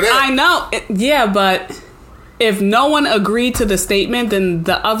never heard of that. I know. Yeah, but if no one agreed to the statement, then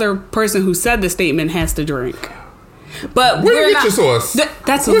the other person who said the statement has to drink. But where you get your source?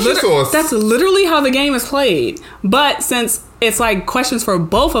 That's your source? That's literally how the game is played. But since it's like questions for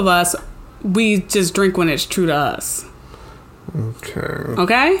both of us, we just drink when it's true to us.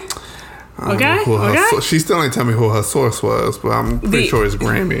 Okay. She still ain't tell me who her source was, but I'm pretty sure it's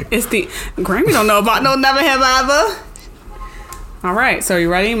Grammy. Grammy don't know about no Never Have I Ever. All right, so you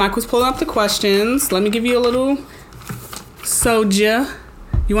ready? Michael's pulling up the questions. Let me give you a little soju.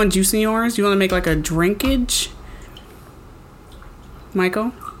 You want juice in yours? You want to make like a drinkage?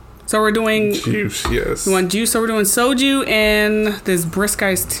 Michael? So we're doing... Juice, yes. You want juice? So we're doing soju and this brisk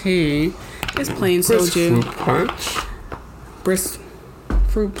iced tea. It's plain soju. Fruit punch? Brisk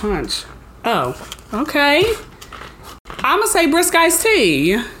fruit punch. Oh, okay. I'm going to say brisk iced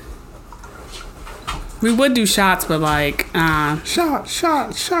tea. We would do shots, but like... Shot.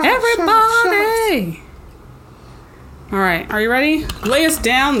 Everybody! All right, are you ready? Lay us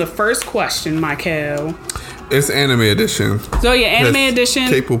down the first question, Michael. It's anime edition. So yeah, anime edition.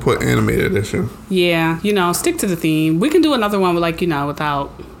 Cape will put anime edition. Yeah, stick to the theme. We can do another one with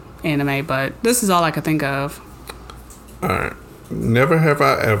without anime, but this is all I could think of. All right. Never have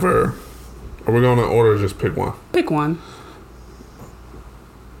I ever... Are we going to order or just pick one? Pick one.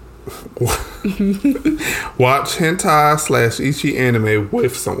 Watch hentai/ichi anime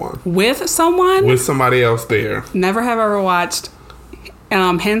with someone. With someone? With somebody else there. Never have ever watched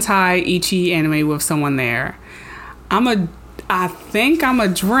hentai ichi anime with someone there. I think I'm a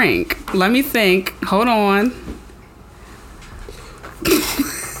drink. Let me think. Hold on.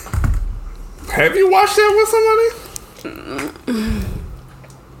 Have you watched that with somebody?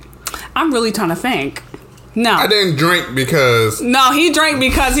 I'm really trying to think. No. I didn't drink because... No, he drank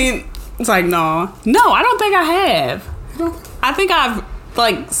because he... It's like, no. No, I don't think I have. I think I've,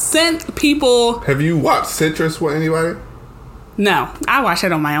 sent people... Have you watched Citrus with anybody? No. I watch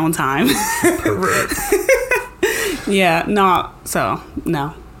it on my own time. Correct. Yeah, no. So,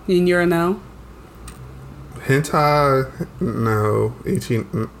 no. And you're a no? Hentai? No. Ichi?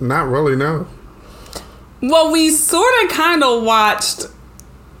 Not really, no. Well, we sort of kind of watched...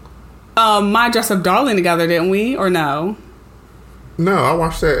 My Dress Up Darling together, didn't we? Or no? No, I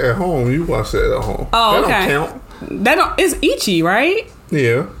watched that at home. You watched that at home. Oh, that okay. Don't count. That don't... It's Ichi, right?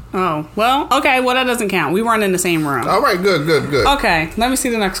 Yeah. Oh, well, okay. Well, that doesn't count. We weren't in the same room. All right, good. Okay, let me see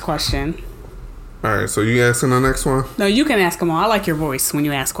the next question. All right, so you asking the next one? No, you can ask them all. I like your voice when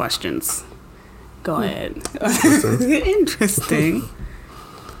you ask questions. Go ahead. Interesting.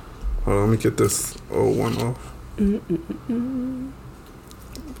 Hold on, let me get this old one off.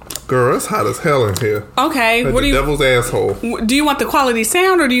 Girl, it's hot as hell in here. Okay, like what do you... devil's asshole. Do you want the quality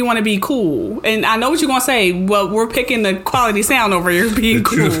sound or do you want to be cool? And I know what you're going to say. Well, we're picking the quality sound over here being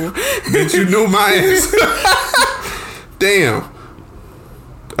cool. Bitch, you knew my answer. Damn.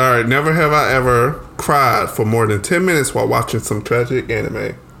 All right, never have I ever cried for more than 10 minutes while watching some tragic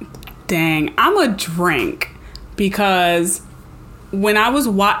anime. Dang, I'm a drink because when I was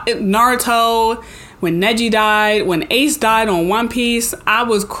Naruto, when Neji died, when Ace died on One Piece, I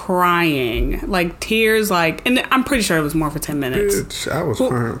was crying. Like tears, and I'm pretty sure it was more for 10 minutes. Bitch, I was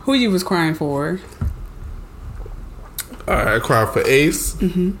crying. Who you was crying for? All right, I cried for Ace.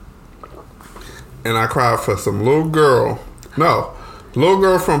 Mm-hmm. And I cried for some little girl. No, little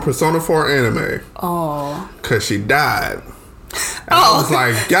girl from Persona 4 anime. Oh. Because she died. And I was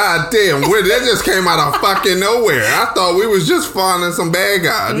like, God damn, that just came out of fucking nowhere. I thought we was just finding some bad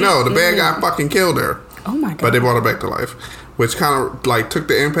guy. No, the bad guy fucking killed her. Oh my God. But they brought her back to life. Which kind of took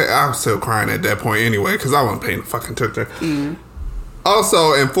the impact. I was still crying at that point anyway, because I wasn't paying the fucking attention.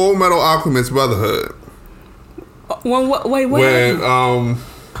 Also, in Full Metal Alchemist Brotherhood. Wait, what? When,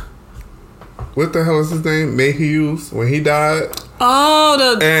 what the hell is his name? Mayhews, when he died.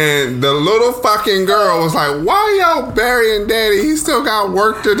 Oh, and the little fucking girl was like, "Why y'all burying Daddy? He still got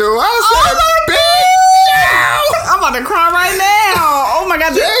work to do." I said, "Bitch, I'm about to cry right now." Oh my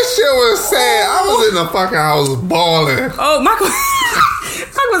God, that shit was sad. I was in the fucking house bawling. Oh, Michael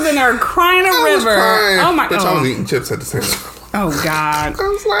was in there crying a river. Oh my God, I was eating chips at the same time. Oh God, I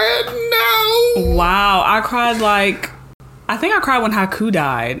was like, no. Wow, I cried I think I cried when Haku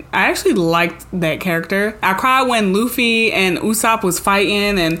died. I actually liked that character. I cried when Luffy and Usopp was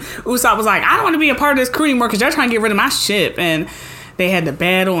fighting, and Usopp was like, "I don't want to be a part of this crew anymore because they're trying to get rid of my ship." And they had the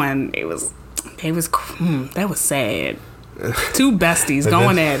battle, and that was sad. Two besties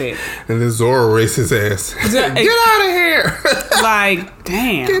going at it. And then Zoro races his ass. Get out of here! Like,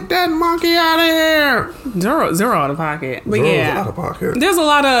 damn. Get that monkey out of here! Zoro out of pocket. But Zoro's yeah, out of pocket. there's a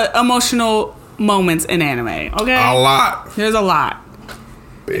lot of emotional moments in anime, okay? A lot. There's a lot.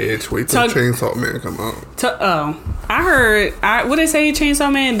 Bitch, wait till Chainsaw Man come out. I heard, what they say,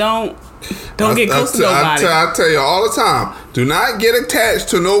 Chainsaw Man, don't get close to nobody. I tell you all the time, do not get attached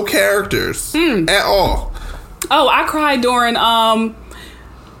to no characters at all. Oh, I cried during, oh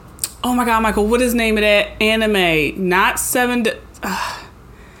my God, Michael, what is the name of that anime? Not Seven Deadly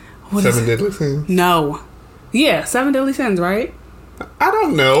Sins? No. Yeah, Seven Deadly Sins, right? I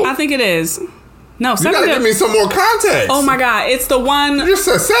don't know. I think it is. No, you gotta give me some more context. Oh my God, it's the one. You just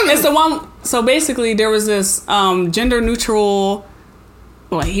said 7. It's the one. So basically, there was this gender neutral.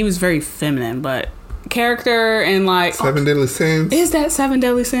 Well, he was very feminine, but character and like Seven Deadly Sins. Is that Seven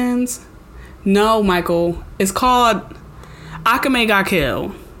Deadly Sins? No, Michael. It's called Akame ga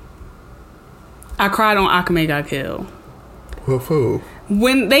Kill. I cried on Akame ga Kill. Who?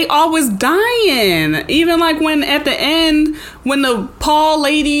 When they always dying. Even like when at the end, when the Paul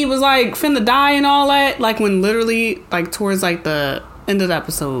lady was like finna die and all that. Like when literally like towards like the end of the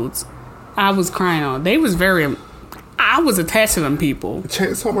episodes, I was crying on. They was very, I was attached to them people.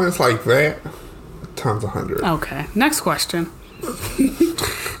 Chainsaw Man's like that times 100. Okay, next question.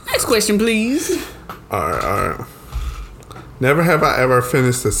 Next question, please. Alright. Never have I ever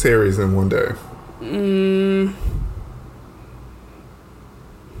finished a series in one day.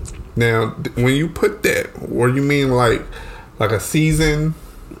 Now, when you put that, what do you mean like a season?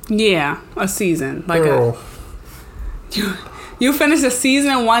 Yeah, a season. Like Girl. You finish a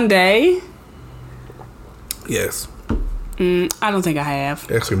season in one day? Yes. I don't think I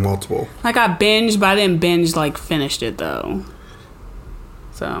have. Actually, multiple. Like I binged, but I didn't binge like finished it though.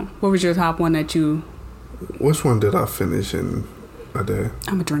 So, what was your top one that you? Which one did I finish in a day?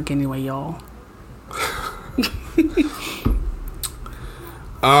 I'm gonna drink anyway, y'all.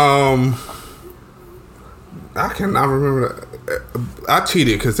 I cannot remember that. I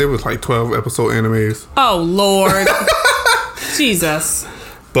cheated because there was like 12 episode animes. Oh Lord, Jesus!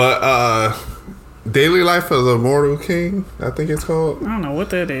 But Daily Life of the Immortal King, I think it's called. I don't know what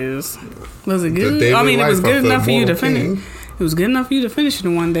that is. Was it good? Daily I mean, it was Life good of the enough for you to Immortal finish. King. It was good enough for you to finish it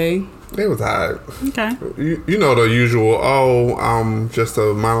in one day. It was alright. Okay. You know the usual. Just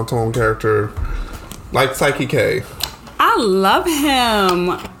a monotone character like Psyche K. I love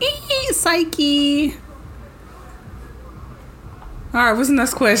him. Psyche. All right, what's the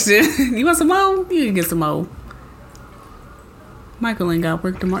next question? You want some more? You can get some more. Michael ain't got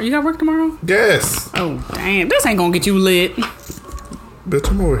work tomorrow. You got work tomorrow? Yes. Oh, damn. This ain't gonna get you lit. Bitch,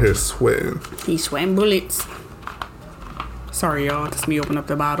 I'm over here sweating. He's sweating bullets. Sorry, y'all. Just me open up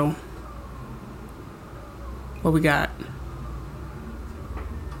the bottle. What we got?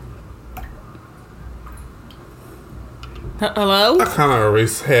 Hello? I kind of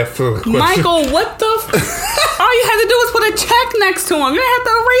erased half of the question. Michael, what the all you had to do was put a check next to him. You didn't have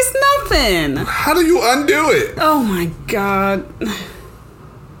to erase nothing. How do you undo it? Oh my God.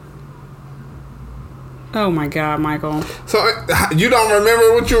 Oh my God, Michael. So you don't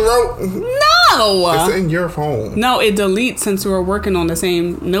remember what you wrote? No! It's in your phone. No, it deletes since we were working on the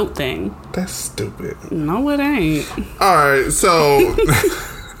same note thing. That's stupid. No, it ain't. Alright, so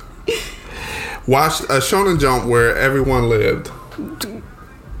watched a Shonen Jump where everyone lived.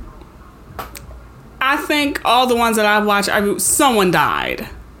 I think all the ones that I've watched, someone died.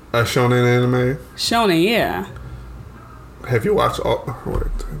 A Shonen anime? Shonen, yeah. Have you watched all... Wait,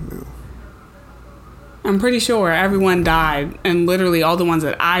 no. I'm pretty sure everyone died, and literally all the ones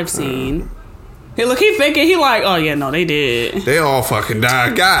that I've seen. Hey, look, he thinking, he like, oh yeah, no, they did. They all fucking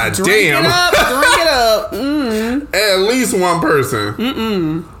died. God Drink damn. it up, drink it up. Mm. At least one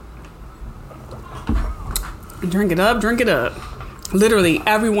person. Drink it up, drink it up. Literally,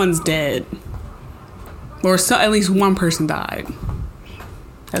 everyone's dead. Or at least one person died.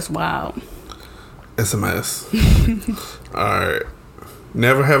 That's wild. It's a mess. Alright.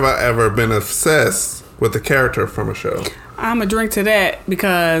 Never have I ever been obsessed with a character from a show. I'm going to drink to that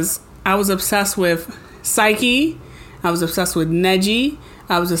because I was obsessed with Psyche. I was obsessed with Neji.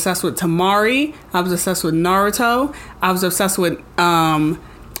 I was obsessed with Tamari. I was obsessed with Naruto. I was obsessed with Yami.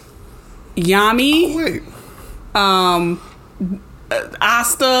 Oh, wait.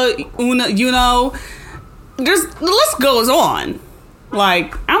 Asta, Una, you know. The list goes on.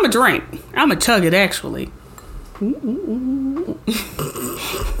 Like, I'm a drink. I'm a chug it, actually.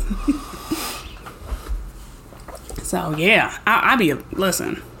 So, yeah. I be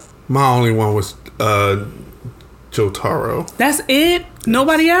listen. My only one was Jotaro. That's it?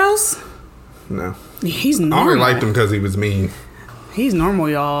 Nobody else? No. He's I normal. only liked him because he was mean. He's normal,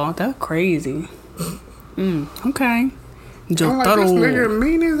 y'all. That's crazy. Okay. I'm like, this nigga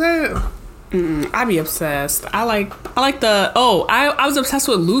mean as hell. I be obsessed. I like the. Oh, I was obsessed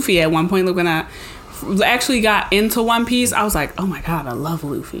with Luffy at one point. Look, when I actually got into One Piece, I was like, oh my god, I love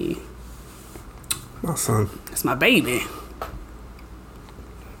Luffy. My son. It's my baby.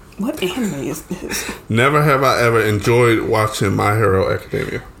 What anime is this? Never have I ever enjoyed watching My Hero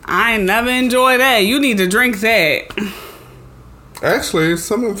Academia. I ain't never enjoy that. You need to drink that. Actually,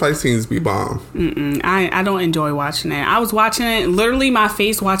 some of the fight scenes be bomb. I don't enjoy watching that. I was watching it. Literally, my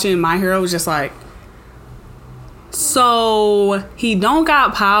face watching My Hero was just like, so he don't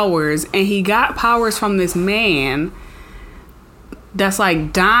got powers, and he got powers from this man that's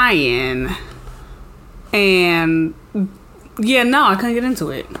like dying. And yeah, no, I couldn't get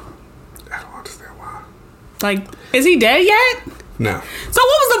into it. I don't understand why. Like, is he dead yet? No. So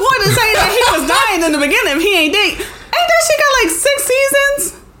what was the point of saying that he was dying in the beginning if he ain't dead? Ain't that shit got like 6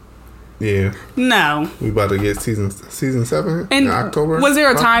 seasons? Yeah. No. We about to get season 7 in October. Was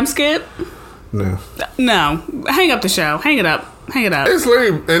there a time skip? No. No. Hang up the show. Hang it up. Hang it up. It's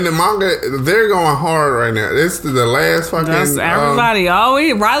literally in the manga. They're going hard right now. It's the last fucking. That's everybody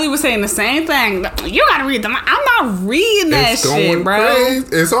always. Riley was saying the same thing. You gotta read them. I'm not reading that shit, bro. Crazy.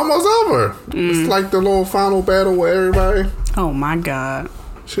 It's almost over. It's like the little final battle with everybody. Oh my god.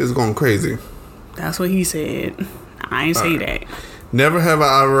 Shit's going crazy. That's what he said. I ain't say that. Never have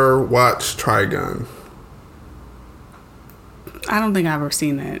I ever watched Trigun. I don't think I've ever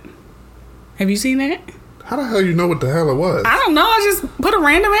seen that. Have you seen that? How the hell you know what the hell it was? I don't know. I just put a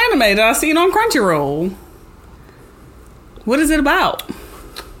random anime that I seen on Crunchyroll. What is it about?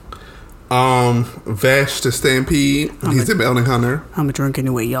 Vash the Stampede. He's a bounty hunter. I'm a drink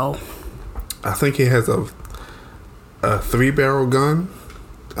anyway, y'all. I think he has a 3-barrel gun.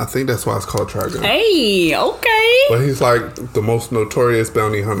 I think that's why it's called Trigun. Hey, okay. But he's like the most notorious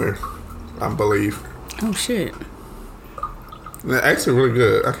bounty hunter, I believe. Oh shit. And they're actually really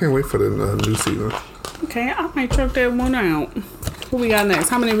good. I can't wait for the new season. Okay, I might check that one out. What we got next?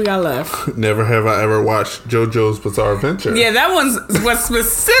 How many we got left? Never have I ever watched JoJo's Bizarre Adventure. Yeah, that was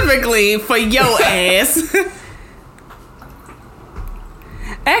specifically for your ass.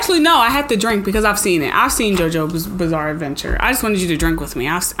 Actually, no, I have to drink because I've seen it. I've seen JoJo's Bizarre Adventure. I just wanted you to drink with me.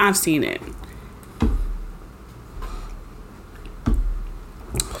 I've seen it.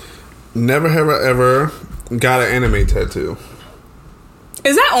 Never have I ever got an anime tattoo.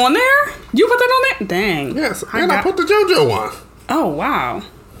 Is that on there? You put that on there? Dang. Yes, I put the JoJo one. Oh, wow.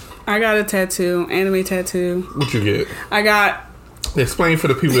 I got a tattoo, anime tattoo. What you get? I got... Explain for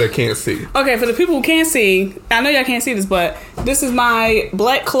the people that can't see. Okay, for the people who can't see, I know y'all can't see this, but this is my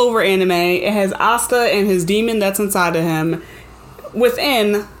Black Clover anime. It has Asta and his demon that's inside of him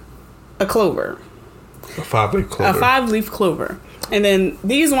within a clover. A 5-leaf clover. A 5-leaf clover. And then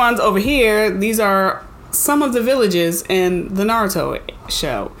these ones over here, these are some of the villages in the Naruto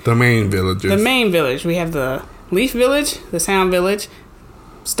show. The main villages. The main village. We have the Leaf Village, the Sound Village,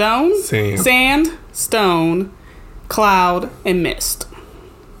 Stone, Sand, Stone, Cloud, and Mist.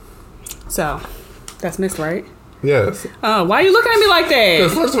 So, that's Mist, right? Yes. Oh, why are you looking at me like that?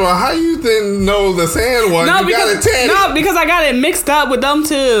 Because first of all, how you didn't know the sand one? You got it tatted. No, because I got it mixed up with them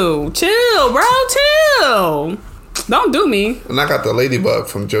two. Chill, bro. Chill. Don't do me. And I got the ladybug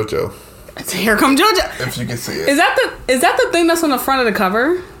from JoJo. Here come JoJo. If you can see it. Is that the thing that's on the front of the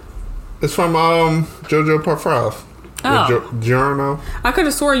cover? It's from JoJo Part 5. Oh. Giorno. I could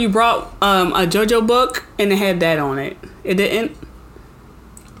have swore you brought a JoJo book and it had that on it. It didn't.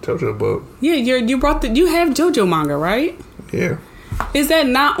 JoJo book. Yeah, you brought you have JoJo manga, right? Yeah. Is that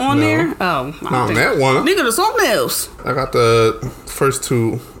not on there? Oh, not on that one. Nigga, there's something else. I got the first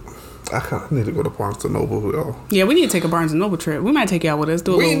two. I need to go to Barnes & Noble, y'all. Yeah, we need to take a Barnes & Noble trip. We might take y'all with us.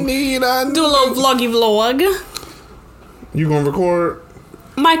 Do a little vloggy vlog. You gonna record?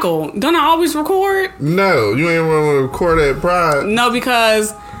 Michael, don't I always record? No, you ain't want to record at Pride. No,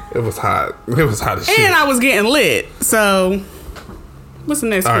 because it was hot. It was hot as shit. And I was getting lit. So, what's the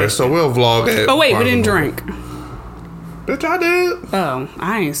next question? Alright, so we'll vlog at Oh, wait, we didn't drink. Bitch, I did. Oh,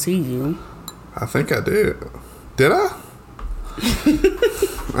 I ain't see you. I think I did. Did I?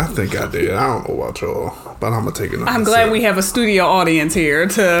 I think I did. I don't know about y'all, but I'm gonna take it. I'm glad we have a studio audience here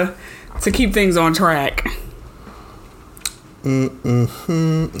to keep things on track. Oh,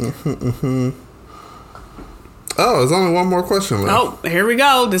 there's only one more question left. Oh, here we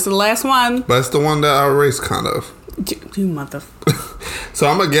go. This is the last one. But it's the one that I erased, kind of. You mother. So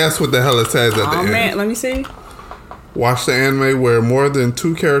I'm gonna guess what the hell it says at the end. Oh man, let me see. Watch the anime where more than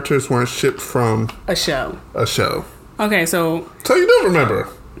 2 characters weren't shipped from a show. A show. Okay, so you do remember.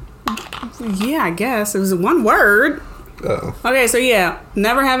 Yeah, I guess it was one word. Oh. Okay, so yeah,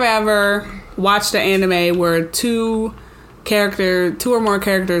 never have I ever watched an anime where two or more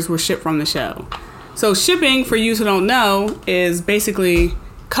characters were shipped from the show. So shipping, for you who don't know, is basically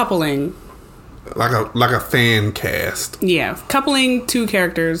coupling. Like a fan cast. Yeah, coupling two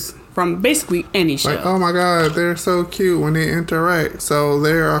characters from basically any show. Like, oh my god, they're so cute when they interact. So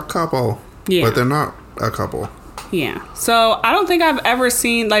they're a couple. Yeah. But they're not a couple. Yeah. So I don't think I've ever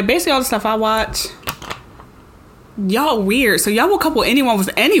seen, like, basically all the stuff I watch, y'all weird. So y'all will couple anyone with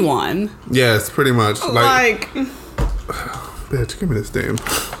anyone. Yes, pretty much. Like bitch, give me this damn.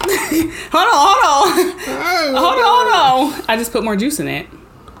 hold on. I just put more juice in it.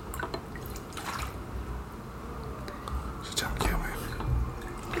 She's trying to kill me.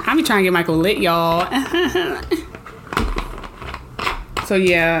 I be trying to get Michael lit, y'all. So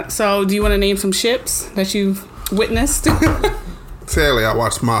yeah. So do you want to name some ships that you've witnessed? Sadly, I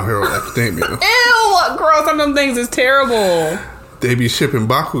watched My Hero Academia. Ew, gross. Some of them things is terrible. They be shipping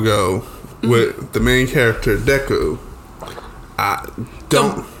Bakugo with the main character Deku. I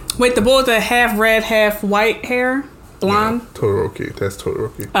don't. Wait, the boy with the half red, half white hair, blonde. Yeah, Todoroki. That's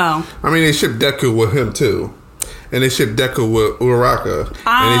Todoroki. Oh, I mean, they ship Deku with him too, and they ship Deku with Uraraka,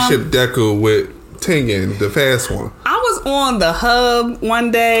 and they ship Deku with Tengen, the fast one. I was on the hub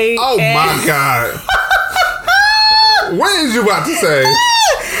one day. Oh my god! What is you about to say? I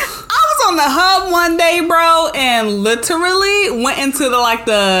was on the hub one day, bro, and literally went into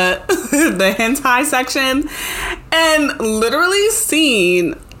the the hentai section, and literally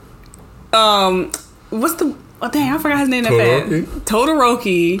seen what's the dang, I forgot his name.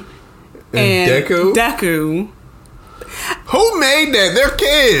 Todoroki and Deku. Who made that? They're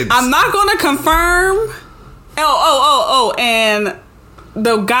kids. I'm not gonna confirm. And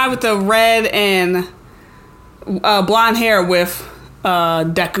the guy with the red and blonde hair with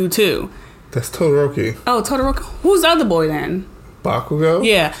Deku too. That's Todoroki. Oh, Todoroki. Who's the other boy then? Bakugo?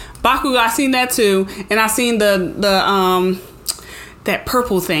 Yeah, Bakugo. I seen that too, and I seen the that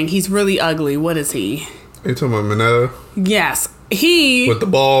purple thing. He's really ugly. What is he? You talking about Mineta? Yes, he with the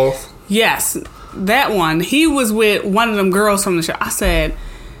balls. Yes, that one. He was with one of them girls from the show. I said,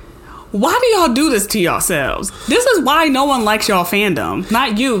 why do y'all do this to yourselves? This is why no one likes y'all fandom.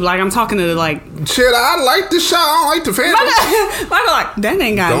 Not you. Like, I'm talking to, like... Shit, I like the show. I don't like the fandom. Michael, like, that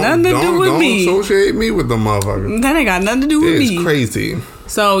ain't got nothing to do with me. Don't associate me with them motherfuckers. That ain't got nothing to do with me. It's crazy.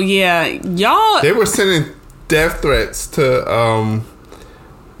 So, yeah, y'all... They were sending death threats to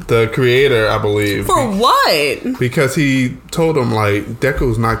the creator, I believe. For what? Because he told them, like,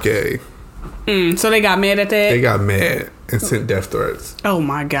 Deku's not gay. So they got mad at that? They got mad and sent death threats. Oh,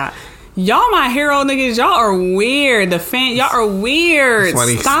 my God. Y'all my hero niggas, y'all are weird. Y'all are weird.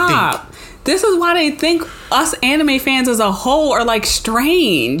 Stop. This is why they think us anime fans as a whole are like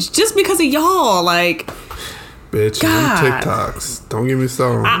strange. Just because of y'all, like. Bitch, God. TikToks. Don't get me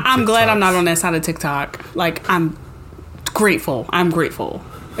started. I'm glad I'm not on that side of TikTok. Like, I'm grateful.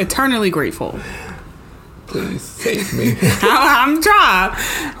 Eternally grateful. Please save me. I'm trying.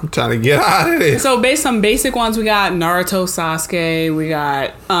 I'm trying to get out of this. So, based on basic ones, we got Naruto, Sasuke. We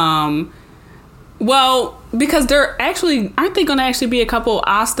got, well, because they're actually, aren't they going to actually be a couple?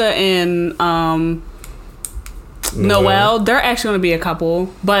 Asta and Noelle. They're actually going to be a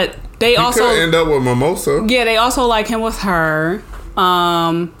couple, but they also could end up with Mimosa. Yeah, they also like him with her.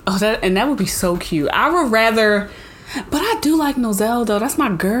 That would be so cute. I would rather, but I do like Noelle though. That's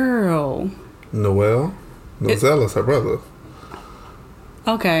my girl. Noelle is her brother.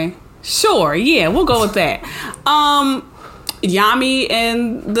 Okay, sure. Yeah, we'll go with that. Yami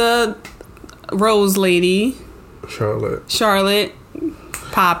and the Rose lady, Charlotte,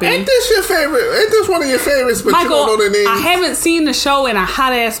 Poppy. Ain't this your favorite? Ain't this one of your favorites? But Michael, you don't know their names. I haven't seen the show in a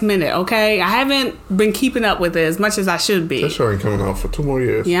hot ass minute. Okay, I haven't been keeping up with it as much as I should be. That show ain't coming out for 2 more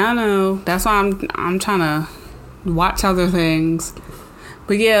years. Yeah, I know. That's why I'm trying to watch other things.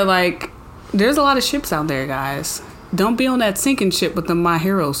 But yeah, like, there's a lot of ships out there, guys. Don't be on that sinking ship with the My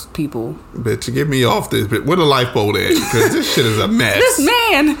Heroes people. Bitch, get me off this. Where the lifeboat at? Because this shit is a mess. This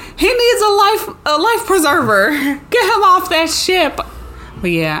man, he needs a life preserver. Get him off that ship.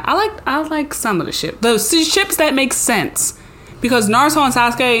 But yeah, I like some of the ships. Those ships that make sense. Because Naruto and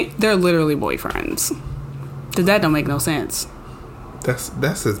Sasuke, they're literally boyfriends. That don't make no sense.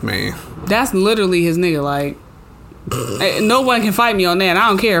 That's his man. That's literally his nigga. Like, no one can fight me on that. I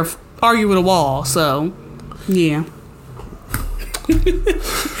don't care. Argue with a wall. So, yeah.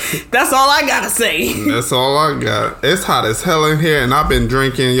 That's all I gotta say. That's all I got. It's hot as hell in here, and I've been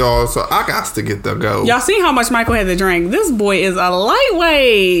drinking, y'all, so I got to get the go. Y'all see how much Michael had to drink? This boy is a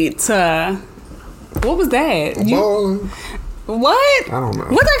lightweight. What was that? What? I don't know.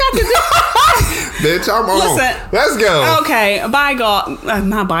 What I got to do? Bitch, I'm on. Listen. Let's go. Okay, bye, y'all.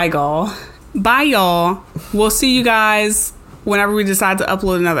 Not bye, y'all. Bye, y'all. We'll see you guys whenever we decide to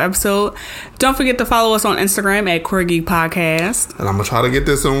upload another episode. Don't forget to follow us on Instagram at Queer Geek Podcast. And I'm going to try to get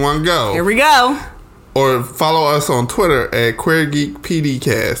this in one go. Here we go. Or follow us on Twitter at Queer Geek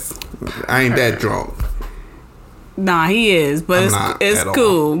PDcast. I ain't that drunk. Nah, he is, but it's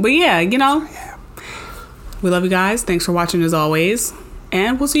cool. But yeah, you know, we love you guys. Thanks for watching as always.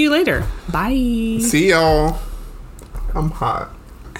 And we'll see you later. Bye. See y'all. I'm hot.